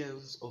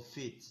obedience of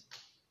faith.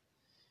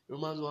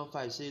 Romans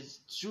 1:5 says,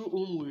 through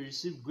whom we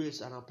receive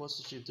grace and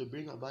apostleship to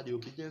bring about the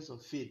obedience of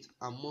faith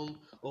among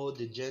all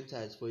the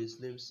Gentiles for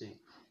his name's sake.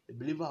 A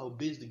believer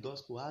obeys the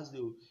gospel,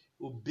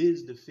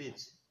 obeys the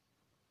faith.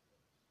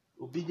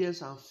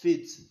 Obedience and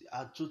faith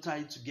are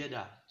totally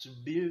together. To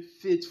be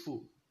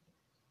faithful,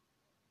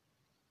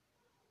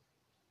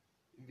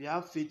 if you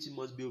have faith, you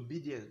must be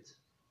obedient.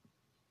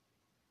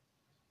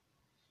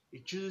 He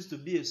chooses to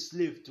be a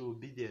slave to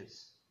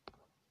obedience.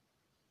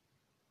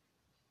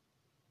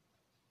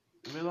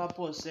 Remember,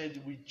 Paul said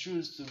we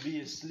choose to be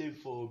a slave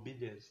for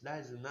obedience.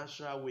 That is the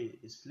natural way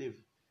a slave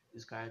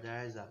is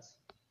characterized as.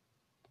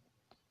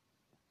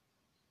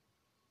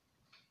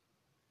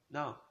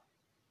 Now,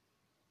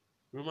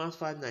 Romans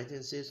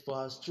 5:19 says,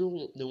 for as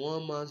through the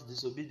one man's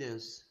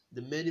disobedience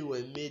the many were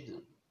made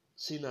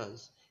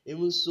sinners,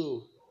 even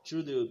so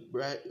through the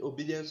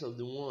obedience of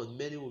the one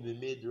many will be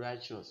made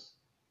righteous.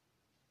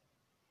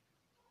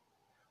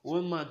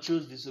 One man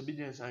chose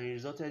disobedience and it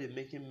resulted in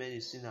making many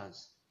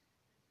sinners.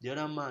 The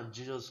other man,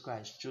 Jesus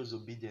Christ, chose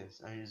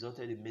obedience and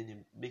resulted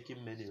in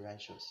making many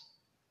righteous.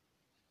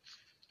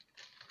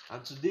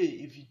 And today,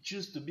 if you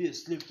choose to be a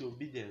slave to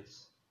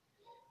obedience,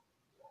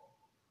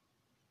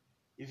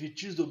 if you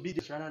choose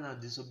obedience rather than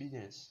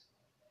disobedience,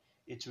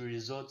 it will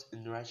result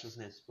in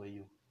righteousness for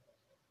you.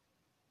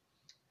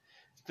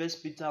 1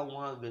 Peter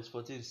 1 verse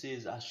 14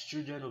 says, as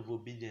children of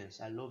obedience.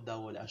 I love that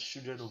word, as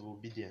children of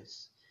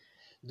obedience.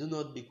 Do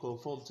not be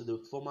conformed to the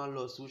former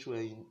laws which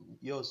were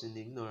yours in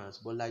ignorance,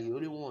 but like the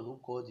Holy One who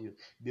called you,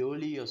 be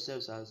holy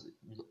yourselves as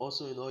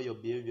also in all your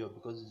behavior,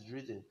 because it is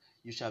written,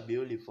 you shall be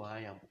holy, for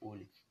I am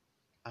holy.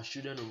 As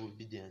children of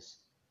obedience.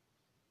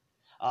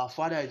 Our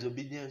Father is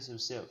obedience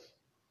himself.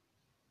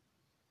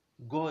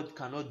 God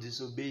cannot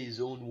disobey his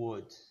own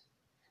word.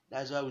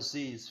 That's why we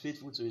say he's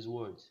faithful to his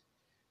word.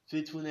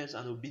 Faithfulness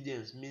and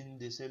obedience mean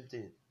the same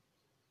thing.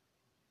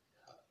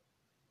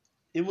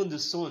 Even the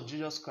Son,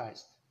 Jesus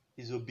Christ,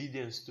 is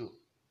obedience too.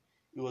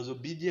 He was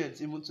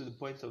obedient even to the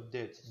point of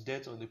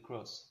death on the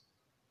cross.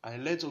 And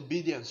he led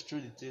obedience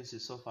through the things he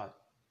suffered.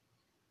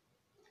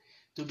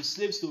 To be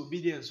slaves to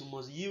obedience, we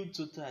must yield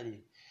totally,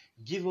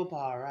 give up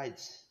our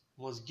rights,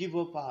 must give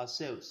up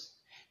ourselves,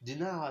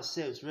 deny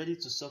ourselves, ready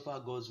to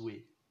suffer God's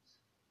way.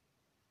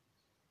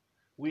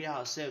 We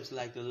ourselves,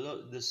 like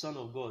the Son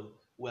of God,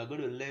 we are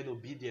going to learn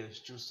obedience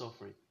through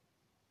suffering.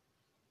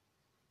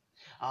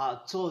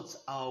 Our thoughts,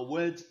 our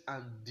words,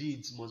 and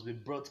deeds must be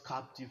brought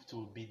captive to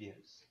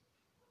obedience.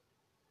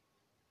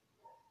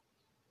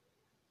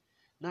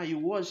 Now you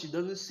watch, it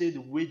doesn't say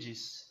the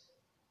wages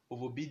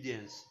of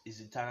obedience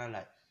is eternal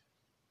life.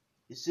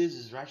 It says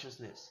it's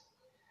righteousness.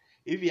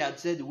 If he had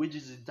said the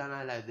wages is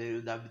eternal life, they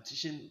would have been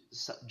teaching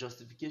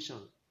justification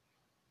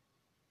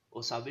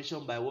or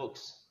salvation by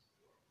works.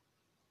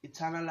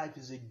 Eternal life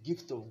is a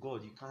gift of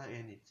God. You can't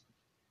earn it.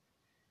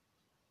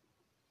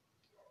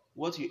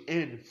 What you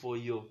earn for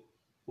your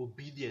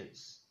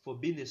obedience, for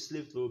being a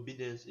slave to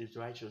obedience, is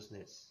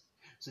righteousness.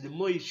 So the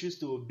more you choose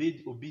to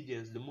obey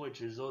obedience, the more it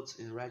results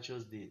in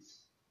righteous deeds.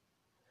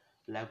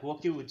 Like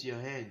walking with your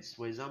hands.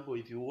 For example,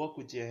 if you walk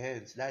with your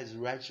hands, that is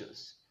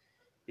righteous.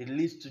 It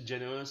leads to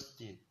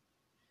generosity.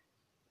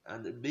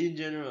 And being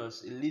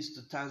generous, it leads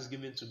to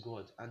thanksgiving to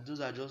God. And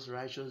those are just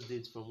righteous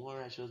deeds from one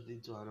righteous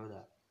deed to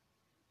another.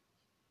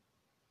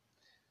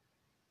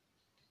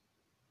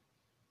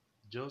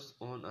 Just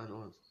on and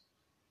on.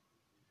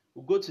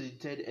 We'll go to the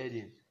third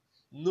heading.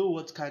 Know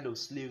what kind of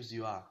slaves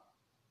you are.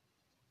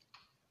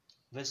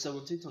 Verse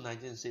 17 to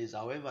 19 says,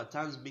 however,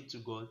 thanks be to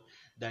God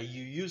that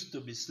you used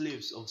to be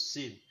slaves of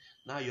sin.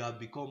 Now you have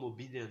become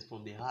obedient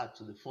from the heart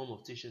to the form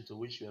of teaching to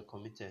which you are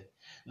committed.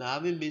 Now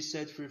having been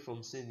set free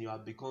from sin, you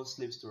have become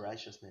slaves to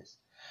righteousness.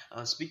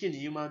 And speaking in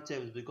human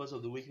terms because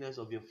of the weakness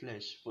of your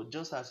flesh, for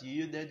just as you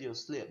yielded your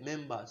slave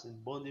members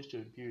in bondage to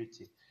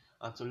impurity,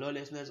 and to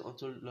lawlessness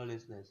unto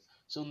lawlessness,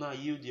 so now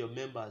yield your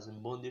members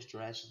in bondage to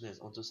righteousness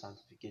unto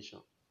sanctification.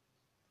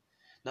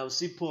 Now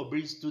see, Paul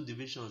brings two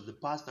divisions, the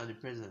past and the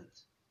present.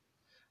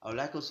 I would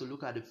like us to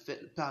look at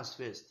the past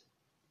first.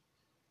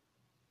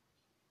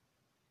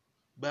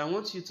 But I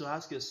want you to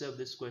ask yourself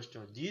this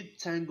question. Do you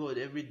thank God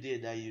every day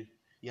that you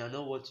are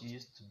not what you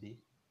used to be?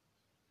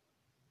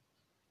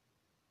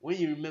 When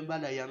you remember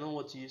that you are not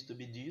what you used to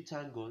be, do you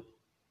thank God?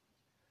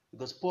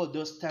 Because Paul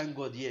does thank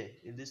God here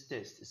in this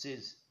text. It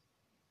says,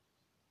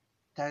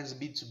 thanks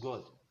be to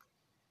God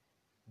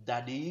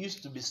that they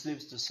used to be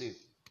slaves to sin.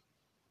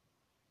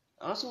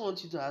 I also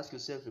want you to ask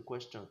yourself a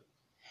question.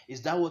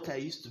 Is that what I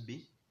used to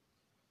be?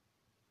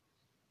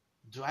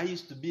 Do I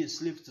used to be a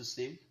slave to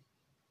sin?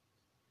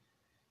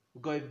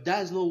 Because if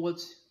that is not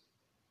what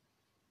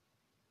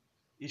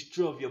is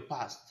true of your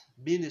past,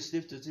 being a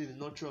slave to sin is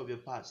not true of your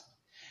past,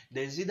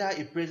 then it's either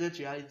a present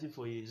reality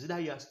for you. It's either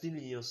you are still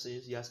in your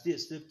sins, you are still a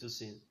slave to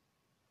sin.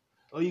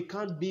 Or you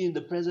can't be in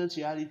the present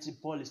reality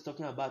Paul is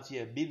talking about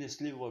here, being a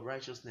slave of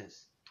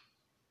righteousness.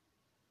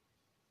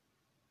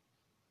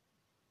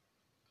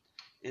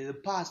 In the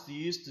past, you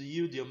used to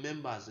yield your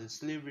members in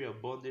slavery or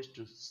bondage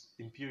to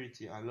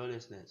impurity and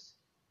lawlessness,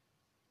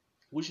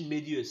 which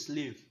made you a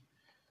slave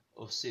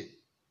of sin.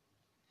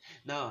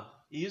 Now,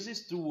 he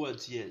uses two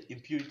words here,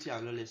 impurity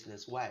and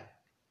lawlessness. Why?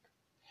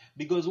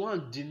 Because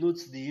one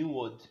denotes the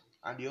inward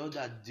and the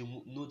other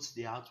denotes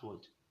the outward.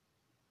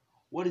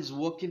 What is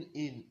working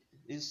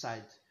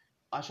inside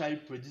actually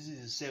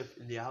produces itself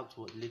in the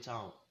outward later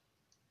on.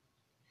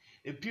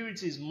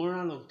 Impurity is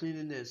moral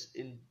uncleanness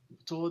in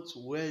thoughts,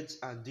 words,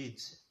 and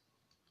deeds.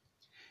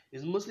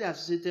 It's mostly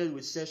associated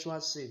with sexual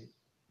sin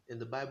in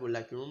the Bible,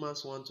 like in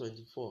Romans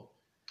 1:24.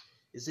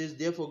 It says,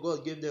 therefore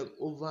God gave them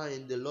over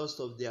in the lust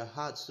of their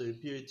hearts to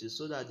impurity,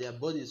 so that their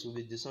bodies will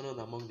be dishonored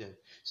among them.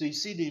 So you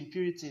see the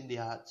impurity in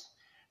their hearts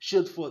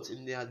showed forth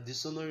in their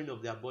dishonoring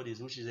of their bodies,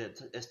 which is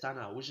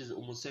external, which is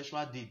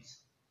homosexual deeds.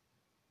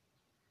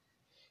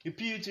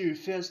 Impurity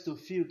refers to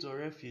filth or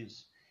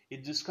refuse.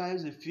 It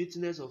describes the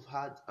filthiness of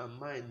heart and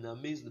mind that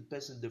makes the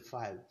person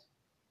defiled.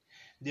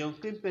 The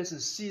unclean person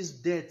sees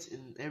death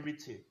in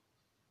everything.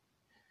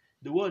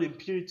 The word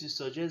impurity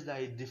suggests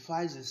that it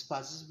defiles its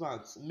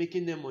participants,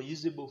 making them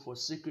unusable for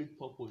sacred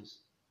purpose.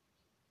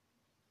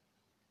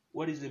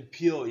 What is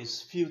impure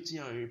is filthy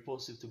and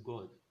repulsive to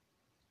God.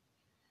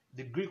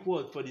 The Greek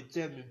word for the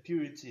term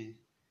impurity,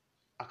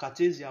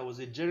 akathesia, was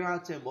a general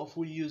term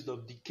often used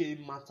of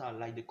decaying matter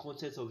like the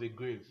contents of a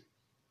grave.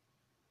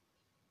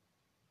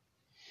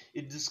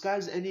 It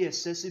describes any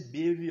excessive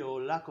behavior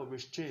or lack of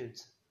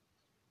restraint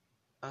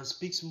and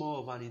speaks more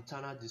of an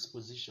internal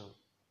disposition,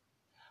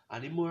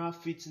 an immoral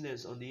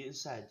fitness on the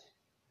inside,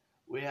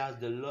 whereas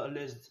the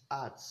lawless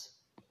acts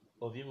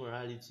of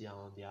immorality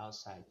are on the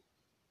outside.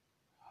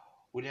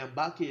 William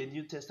Barclay, a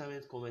New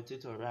Testament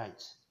commentator,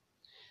 writes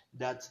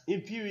that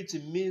impurity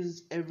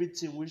means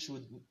everything which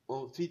would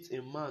unfit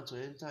a man to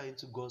enter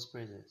into God's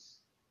presence.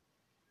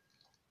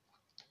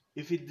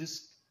 If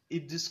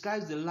it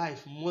describes the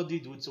life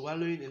muddied with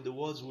wallowing in the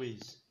world's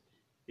ways,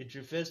 It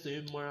refers to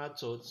immoral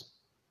thoughts,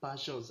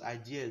 passions,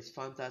 ideas,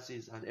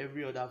 fantasies, and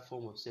every other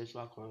form of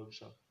sexual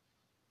corruption.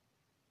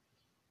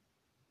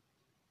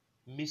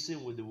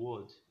 Missing with the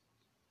word,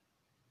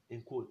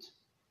 in quote,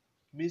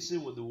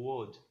 missing with the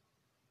word,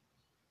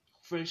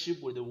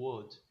 friendship with the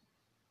world.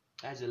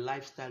 That's a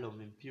lifestyle of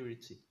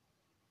impurity.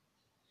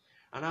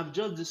 And I've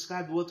just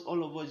described what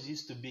all of us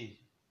used to be.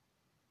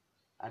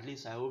 At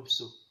least I hope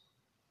so.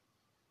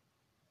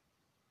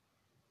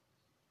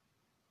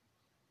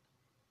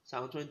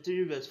 Psalm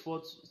 23 verse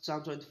 4,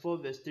 Psalm 24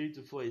 verse 3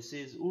 to 4, it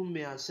says, whom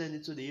may ascend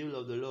into the hill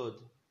of the Lord,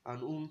 and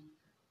whom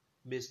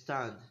may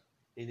stand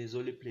in his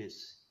holy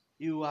place?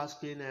 He who has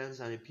clean hands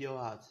and a pure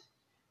heart,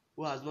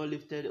 who has not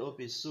lifted up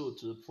his soul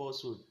to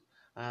falsehood,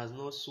 and has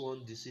not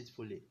sworn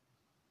deceitfully.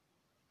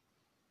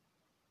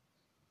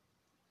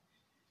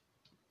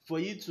 For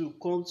you to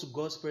come to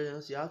God's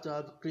presence, you have to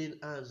have clean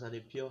hands and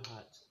a pure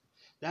heart.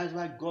 That's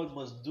why God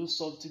must do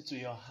something to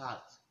your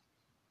heart.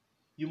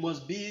 You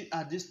must be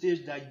at this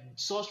stage that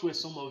such were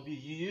some of you.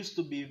 You used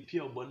to be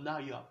impure, but now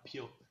you are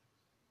pure.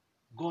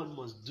 God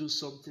must do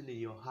something in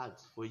your heart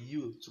for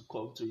you to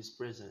come to his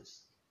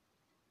presence.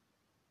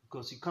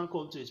 Because you can't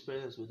come to his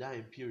presence without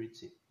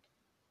impurity.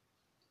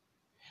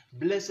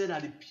 Blessed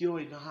are the pure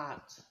in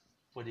heart,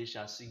 for they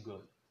shall see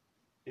God.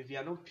 If you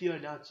are not pure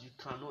in heart,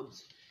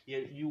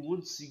 you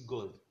won't see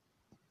God.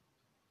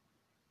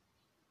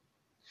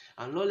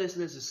 And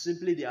lawlessness is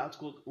simply the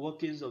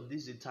outworkings of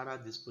these eternal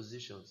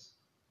dispositions.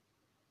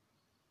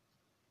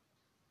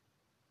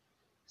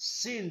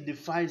 Sin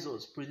defies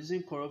us,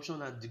 producing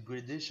corruption and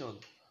degradation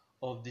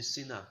of the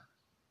sinner.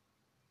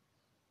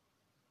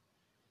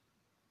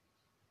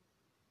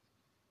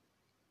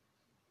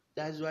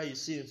 That's why you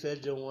see in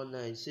 1 John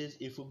 1:9, it says,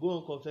 if we go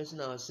on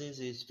confessing our sins,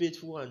 he is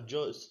faithful and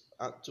just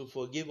to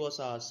forgive us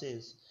our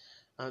sins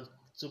and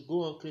to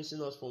go on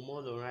cleansing us from all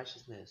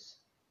unrighteousness.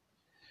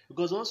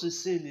 Because once we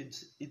sin,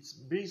 it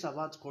brings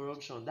about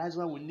corruption. That's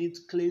why we need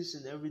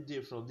cleansing every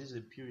day from this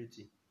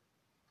impurity.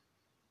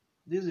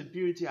 This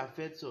impurity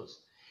affects us.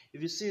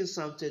 If you see in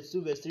Psalm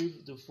 32 verse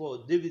 3 to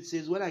 4, David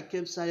says, when I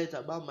kept silent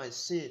about my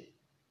sin,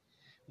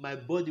 my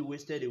body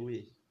wasted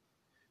away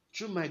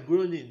through my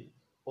groaning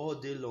all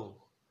day long.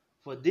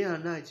 For day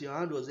and night your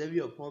hand was heavy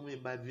upon me,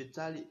 my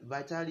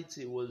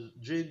vitality was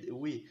drained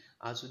away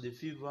as with the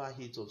fever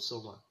heat of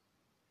summer.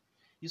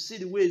 You see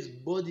the way his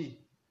body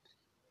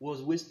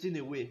was wasting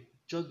away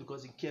just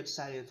because he kept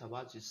silent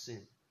about his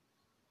sin.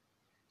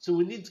 So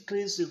we need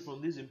cleansing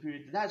from this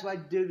impurity. That's why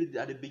David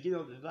at the beginning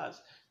of the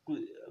verse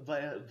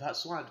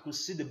 1 could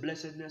see the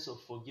blessedness of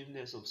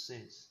forgiveness of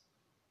sins.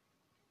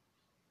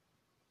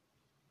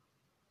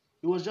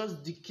 He was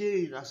just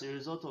decaying as a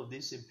result of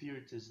these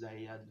impurities that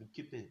he had been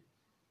keeping.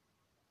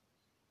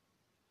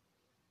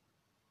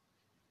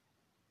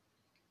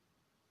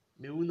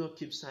 May we not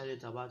keep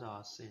silent about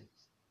our sins.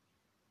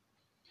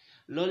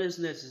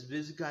 Lawlessness is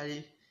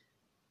basically,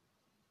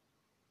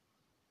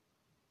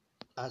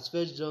 as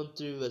 1 John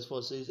 3 verse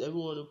 4 says,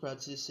 everyone who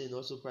practices sin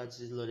also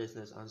practices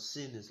lawlessness, and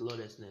sin is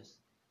lawlessness.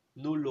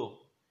 No law.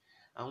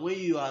 And when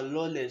you are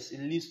lawless, it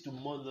leads to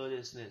more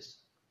lawlessness.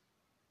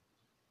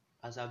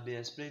 As I've been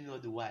explaining all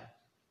the while.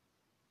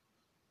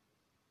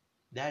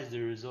 That is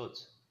the result.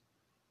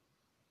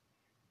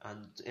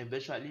 And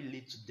eventually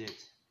lead to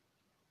death.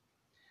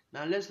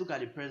 Now let's look at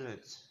the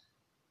present.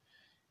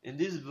 In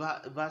these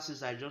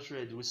verses I just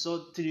read, we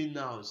saw 3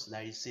 nows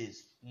that it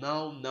says.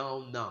 Now,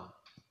 now, now.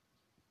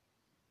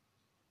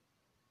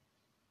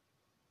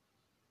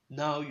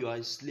 Now you are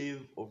a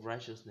slave of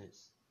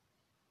righteousness.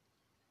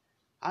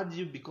 How did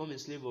you become a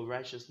slave of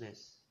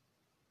righteousness?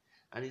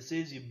 And it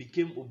says you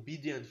became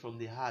obedient from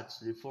the heart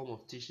to the form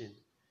of teaching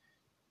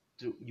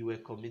you were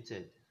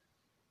committed.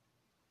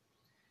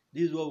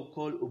 This is what we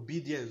call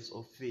obedience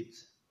of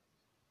faith.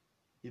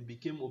 You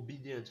became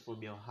obedient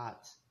from your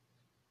heart.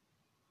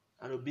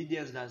 An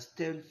obedience that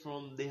stems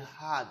from the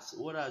heart.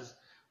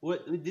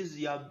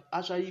 You have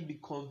actually been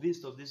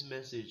convinced of this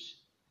message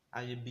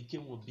and you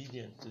became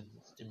obedient to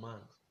its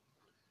demand.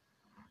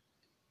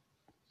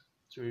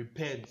 To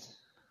repent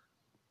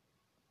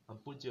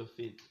and put your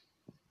faith.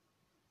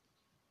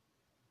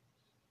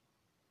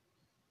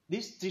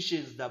 These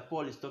teachings that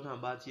Paul is talking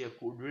about here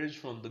could range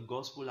from the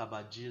gospel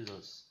about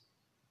Jesus.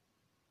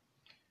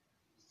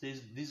 It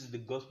says this is the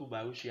gospel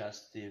by which you are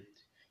saved.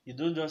 You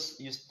don't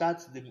just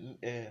start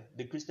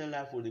the Christian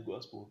life with the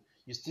gospel.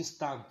 You still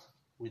stand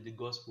with the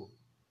gospel.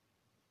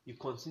 You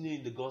continue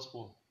in the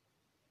gospel.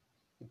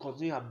 You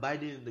continue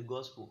abiding in the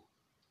gospel.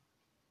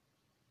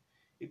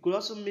 It could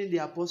also mean the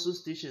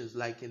apostles' teachings,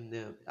 like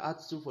in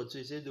Acts 2:42,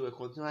 it says they were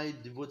continually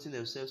devoting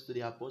themselves to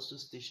the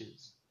apostles'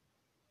 teachings.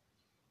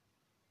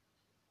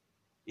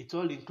 It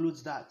all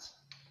includes that.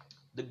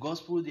 The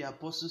gospel, the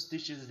apostles'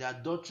 teachings, their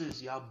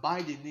doctrines, you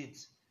abide in it.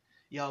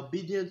 You are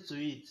obedient to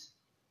it.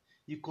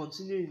 You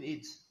continue in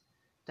it.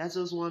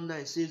 Titus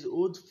 1:9 says,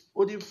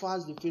 holding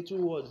fast the faithful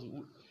word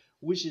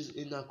which is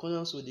in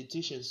accordance with the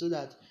teaching, so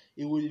that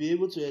it will be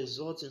able to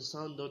exhort in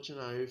sound doctrine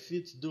and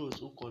refute those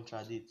who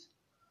contradict.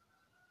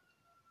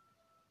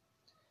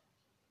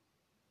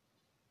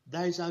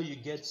 That is how you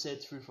get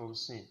set free from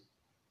sin.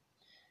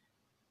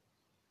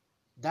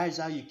 That is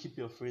how you keep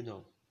your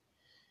freedom.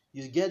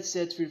 You get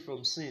set free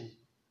from sin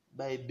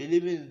by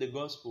believing in the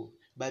gospel,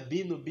 by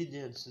being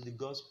obedient to the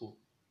gospel.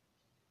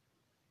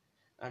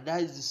 And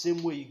that is the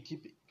same way you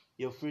keep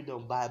your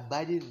freedom, by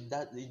abiding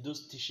in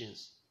those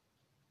teachings.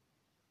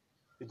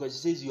 Because it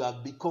says you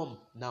have become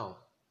now.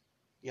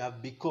 You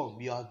have become.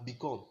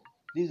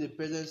 This is a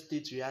present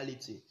state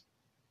reality.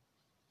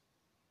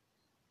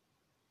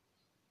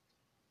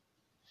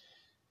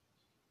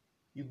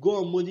 You go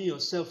on molding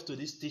yourself to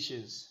these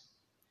teachings.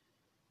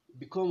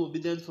 Become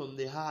obedient from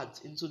the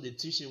heart into the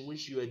teaching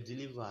which you are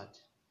delivered.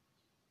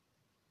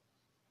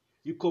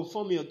 You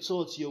conform your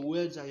thoughts, your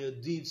words, and your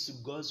deeds to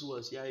God's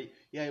words. You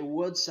are a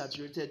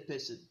word-saturated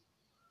person.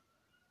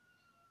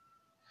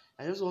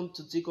 I just want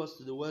to take us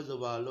to the words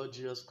of our Lord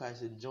Jesus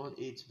Christ in John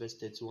 8, verse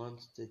 31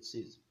 to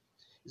 36.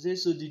 It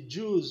says,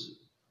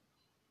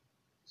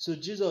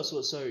 Jesus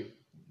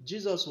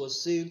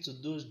was saying to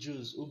those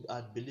Jews who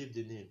had believed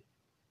in him,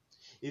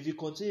 if you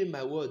continue in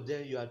my word,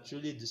 then you are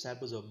truly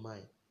disciples of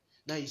mine.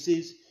 Now he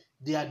says,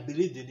 they had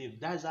believed in him.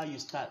 That's how you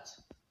start.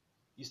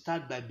 You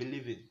start by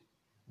believing.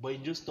 But you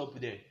just stop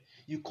there.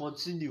 You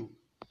continue.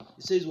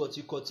 It says what?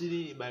 You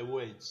continue in my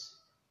words.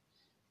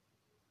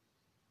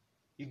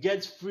 You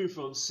get free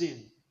from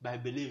sin by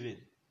believing.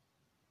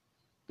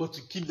 But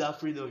to keep that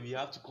freedom, you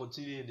have to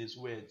continue in his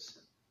words.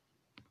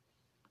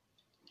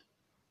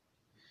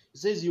 It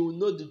says you will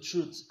know the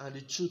truth, and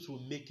the truth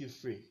will make you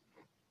free.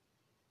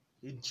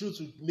 The truth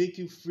will make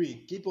you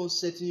free. Keep on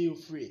setting you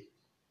free.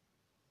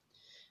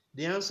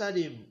 They answered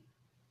him,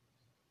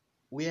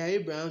 we are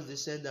Abraham's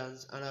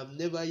descendants and have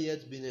never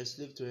yet been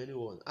enslaved to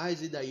anyone. How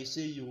is it that you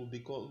say you will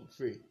become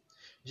free?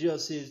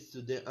 Jesus says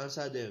to them,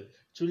 answer them,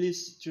 truly,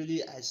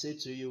 truly I say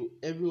to you,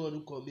 everyone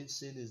who commits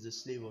sin is the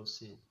slave of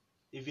sin.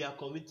 If you are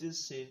committing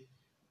sin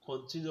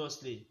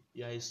continuously,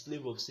 you are a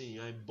slave of sin.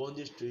 You are in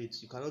bondage to it.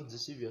 You cannot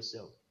deceive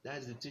yourself. That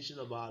is the teaching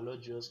of our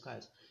Lord Jesus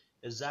Christ.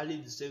 Exactly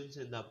the same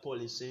thing that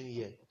Paul is saying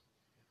here.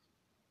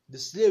 The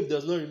slave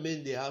does not remain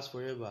in the house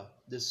forever.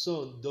 The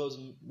son does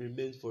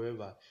remain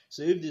forever.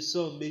 So if the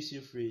son makes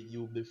you free, you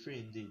will be free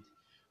indeed.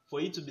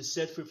 For you to be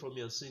set free from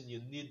your sin,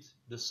 you need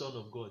the Son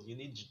of God. You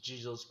need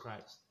Jesus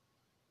Christ.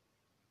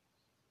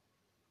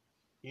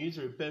 You need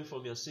to repent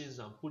from your sins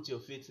and put your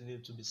faith in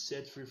him to be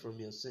set free from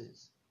your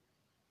sins.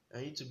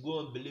 And you need to go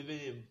on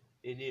believing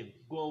in him.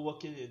 Go on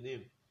walking in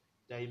him.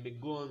 That he may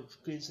go on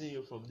cleansing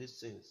you from these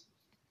sins.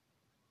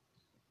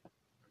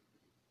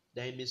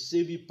 That he may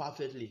save you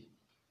perfectly.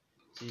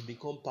 So you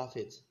become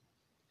perfect.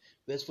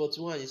 Verse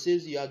 41, it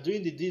says, you are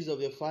doing the deeds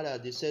of your father.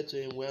 They said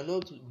to him, we are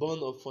not born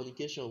of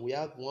fornication. We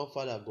have one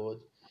father, God.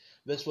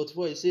 Verse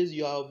 44, it says,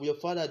 you are your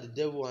father, the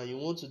devil, and you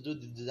want to do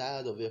the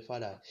desires of your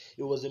father.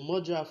 He was a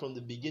murderer from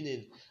the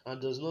beginning and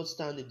does not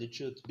stand in the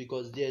truth,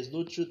 because there is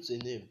no truth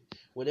in him.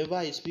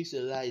 Whenever he speaks a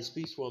lie, he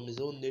speaks from his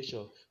own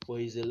nature, for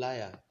he is a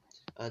liar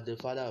and the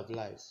father of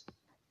lies.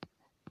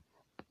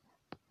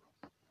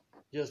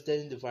 Just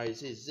telling the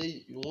Pharisees,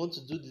 say you want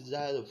to do the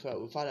desires of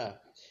your father.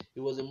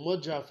 He was a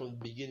murderer from the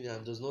beginning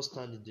and does not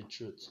stand in the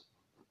truth.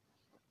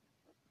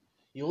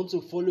 You want to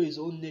follow his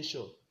own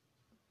nature.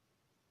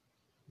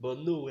 But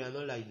no, we are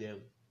not like them.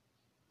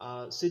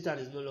 Satan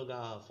is no longer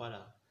our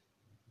father.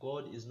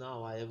 God is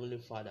now our heavenly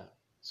father.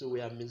 So we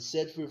have been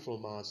set free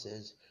from our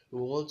sins. We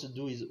want to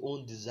do his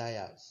own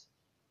desires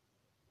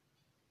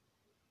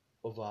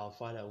of our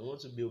father. We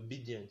want to be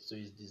obedient to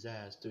his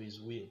desires, to his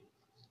will.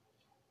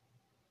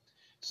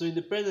 So in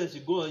the presence,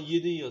 you go on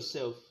yielding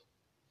yourself.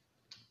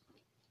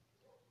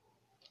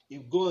 You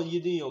go on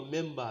yielding your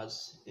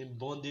members in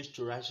bondage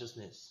to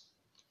righteousness.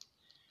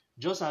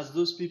 Just as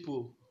those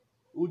people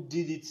who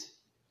did it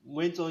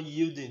went on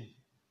yielding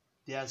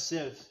their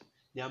self,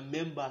 their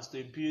members to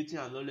impurity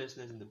and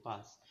lawlessness in the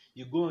past.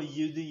 You go on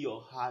yielding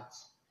your heart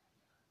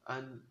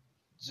and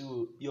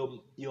to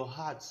your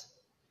heart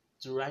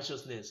to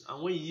righteousness.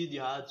 And when you yield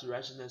your heart to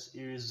righteousness,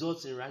 it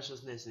results in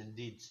righteousness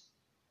indeed.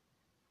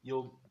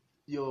 Your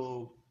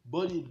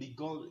body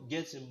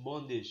gets in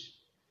bondage.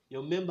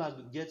 Your members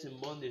get in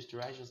bondage to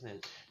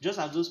righteousness. Just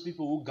as those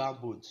people who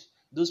gambled,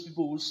 those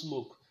people who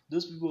smoke,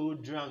 those people who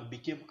drank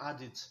became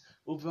addicts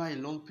over a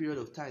long period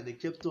of time. They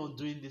kept on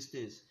doing these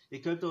things. They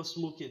kept on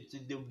smoking till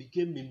they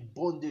became in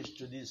bondage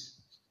to these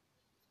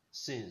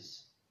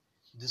sins.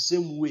 The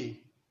same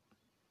way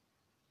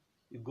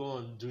you go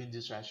on doing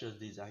these righteous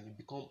deeds and you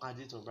become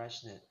addicts of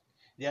righteousness.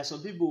 There are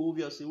some people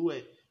obviously who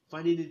were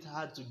finding it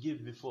hard to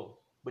give before,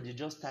 but they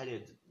just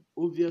started.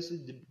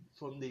 Obviously,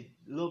 from the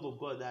love of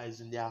God that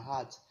is in their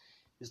heart,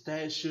 they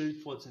started showing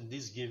forth in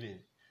this giving.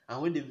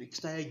 And when they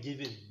started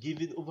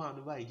giving over and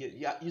over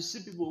again, you see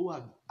people who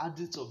are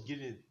addicts of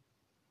giving.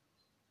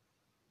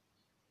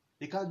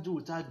 They can't do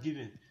without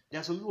giving. There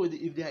are some people,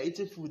 if they are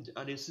eating food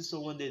and they see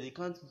someone there, they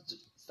can't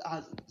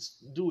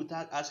do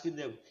without asking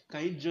them,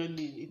 can you join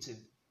me in eating?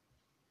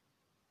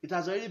 It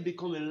has already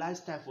become a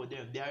lifestyle for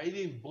them. They are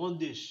already in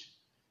bondage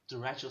to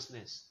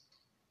righteousness,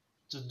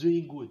 to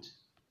doing good.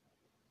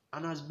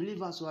 And as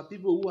believers, we are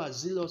people who are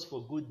zealous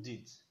for good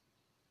deeds.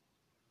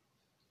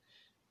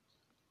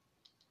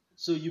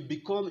 So you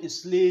become a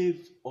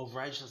slave of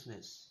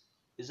righteousness,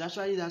 It's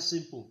actually that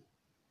simple.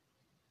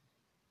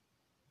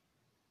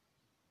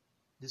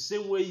 The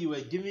same way you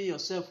were giving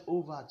yourself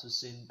over to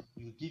sin,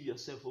 you give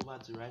yourself over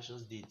to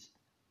righteous deeds.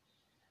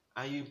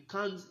 And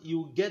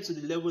you get to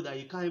the level that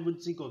you can't even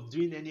think of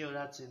doing any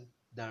other thing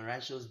than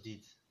righteous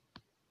deeds.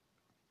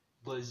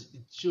 Because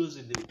it shows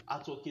in the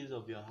outward case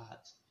of your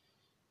heart.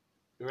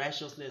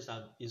 Righteousness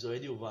is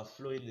already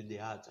overflowing in the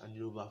heart, and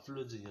it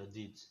overflows in your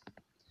deeds.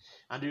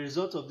 And the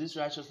result of this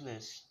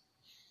righteousness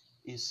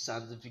is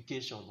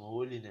sanctification or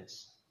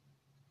holiness.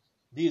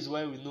 This is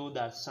why we know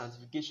that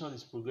sanctification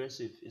is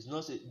progressive. It's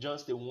not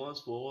just a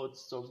once for all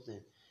something.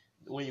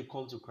 When you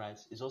come to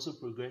Christ, it's also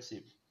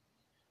progressive.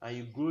 And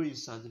you grow in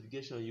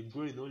sanctification, you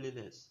grow in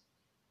holiness.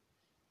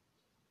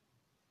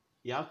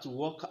 You have to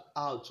work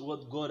out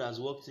what God has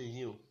worked in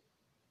you.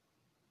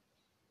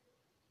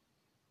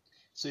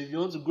 So if you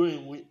want to grow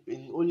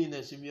in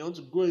holiness, if you want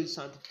to grow in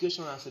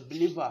sanctification as a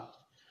believer,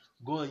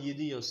 go on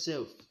yielding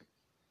yourself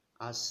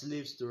as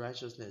slaves to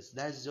righteousness.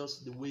 That's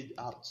just the way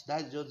out.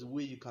 That's just the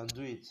way you can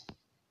do it.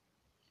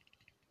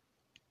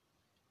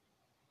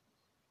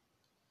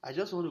 I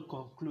just want to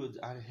conclude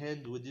and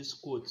end with this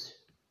quote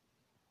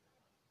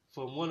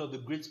from one of the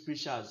great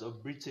preachers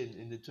of Britain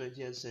in the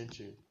 20th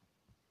century,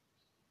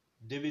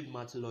 David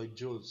Martyn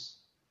Lloyd-Jones.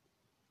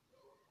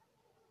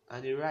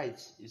 And he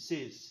writes, he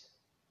says,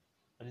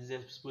 on his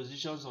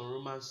expositions on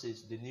Romans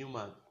 6, the new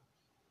man,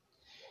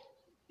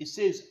 he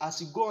says,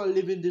 as you go on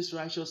living this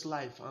righteous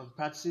life and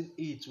practicing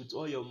it with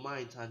all your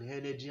might and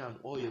energy and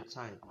all your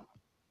time,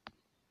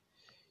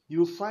 you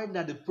will find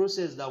that the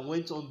process that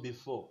went on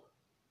before,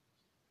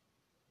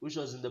 which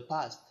was in the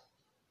past,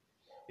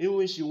 in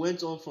which you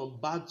went on from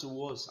bad to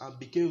worse and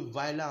became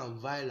viler and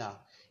viler,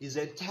 is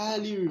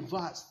entirely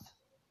reversed.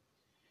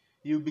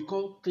 You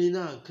become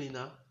cleaner and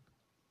cleaner,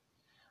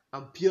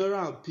 and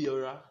purer,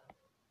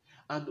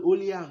 and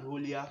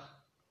holier,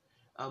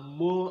 and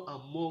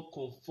more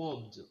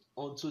conformed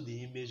unto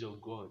the image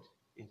of God,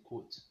 in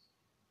quote.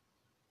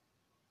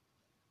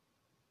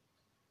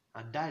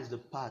 And that is the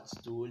path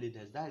to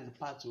holiness. That is the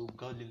path to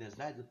godliness.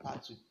 That is the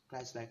path to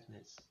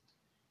Christ-likeness.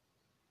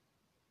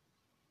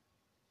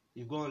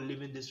 You go on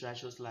living this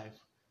righteous life,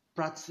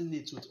 practicing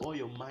it with all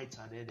your might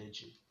and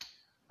energy,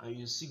 and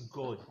you see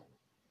God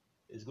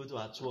is going to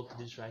outwork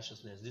this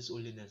righteousness, this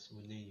holiness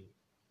within you.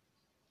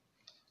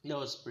 Let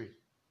us pray.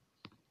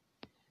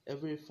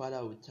 Heavenly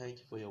Father, we thank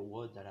you for your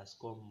word that has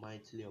come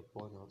mightily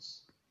upon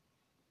us.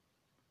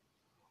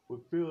 We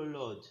pray, O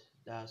Lord,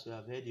 that as we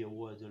have heard your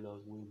word, O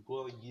Lord, we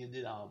go on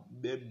yielding our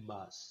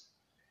members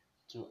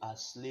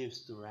as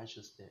slaves to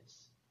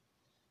righteousness.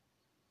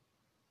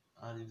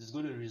 And it is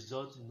going to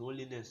result in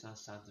holiness and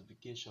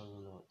sanctification,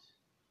 O Lord.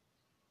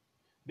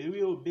 May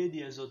we obey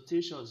the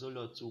exhortations, O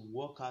Lord, to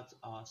work out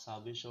our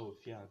salvation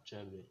with fear and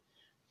trembling,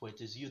 for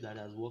it is you that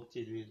has worked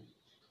it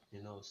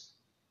in us.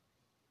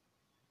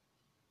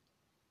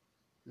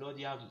 Lord,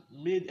 you have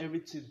made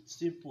everything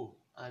simple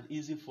and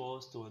easy for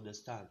us to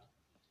understand.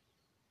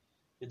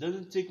 It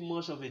doesn't take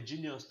much of a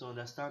genius to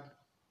understand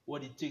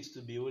what it takes to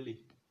be holy,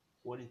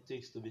 what it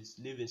takes to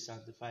live a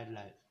sanctified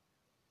life.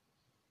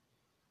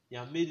 You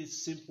have made it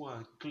simple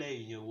and clear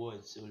in your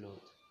words, O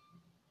Lord.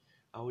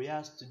 And we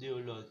ask today, O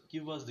Lord,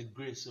 give us the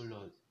grace, O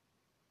Lord,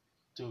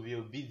 to be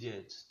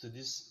obedient to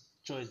this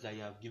choice that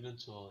you have given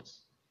to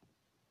us,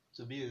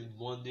 to be in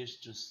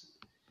bondage to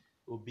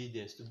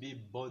obedience, to be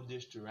in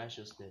bondage to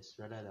righteousness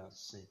rather than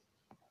sin.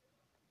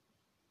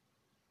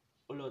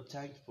 O Lord,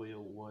 thank you for your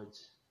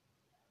words.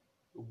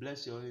 We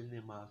bless your holy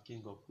name, our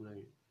King of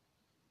glory.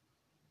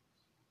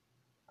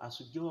 As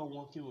we go on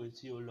walking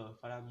with you, O Lord,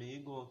 Father, may you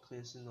go on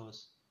cleansing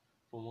us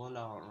from all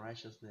our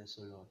unrighteousness,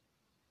 O Lord.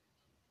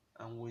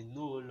 And we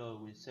know, O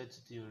Lord, with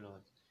certainty, O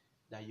Lord,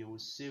 that you will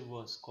save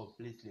us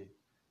completely,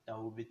 that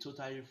we will be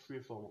totally free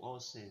from all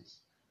sins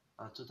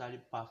and totally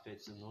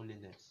perfect in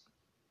holiness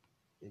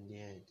in the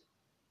end.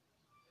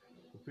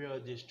 We pray all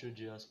this through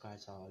Jesus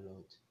Christ our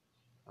Lord.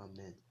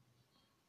 Amen.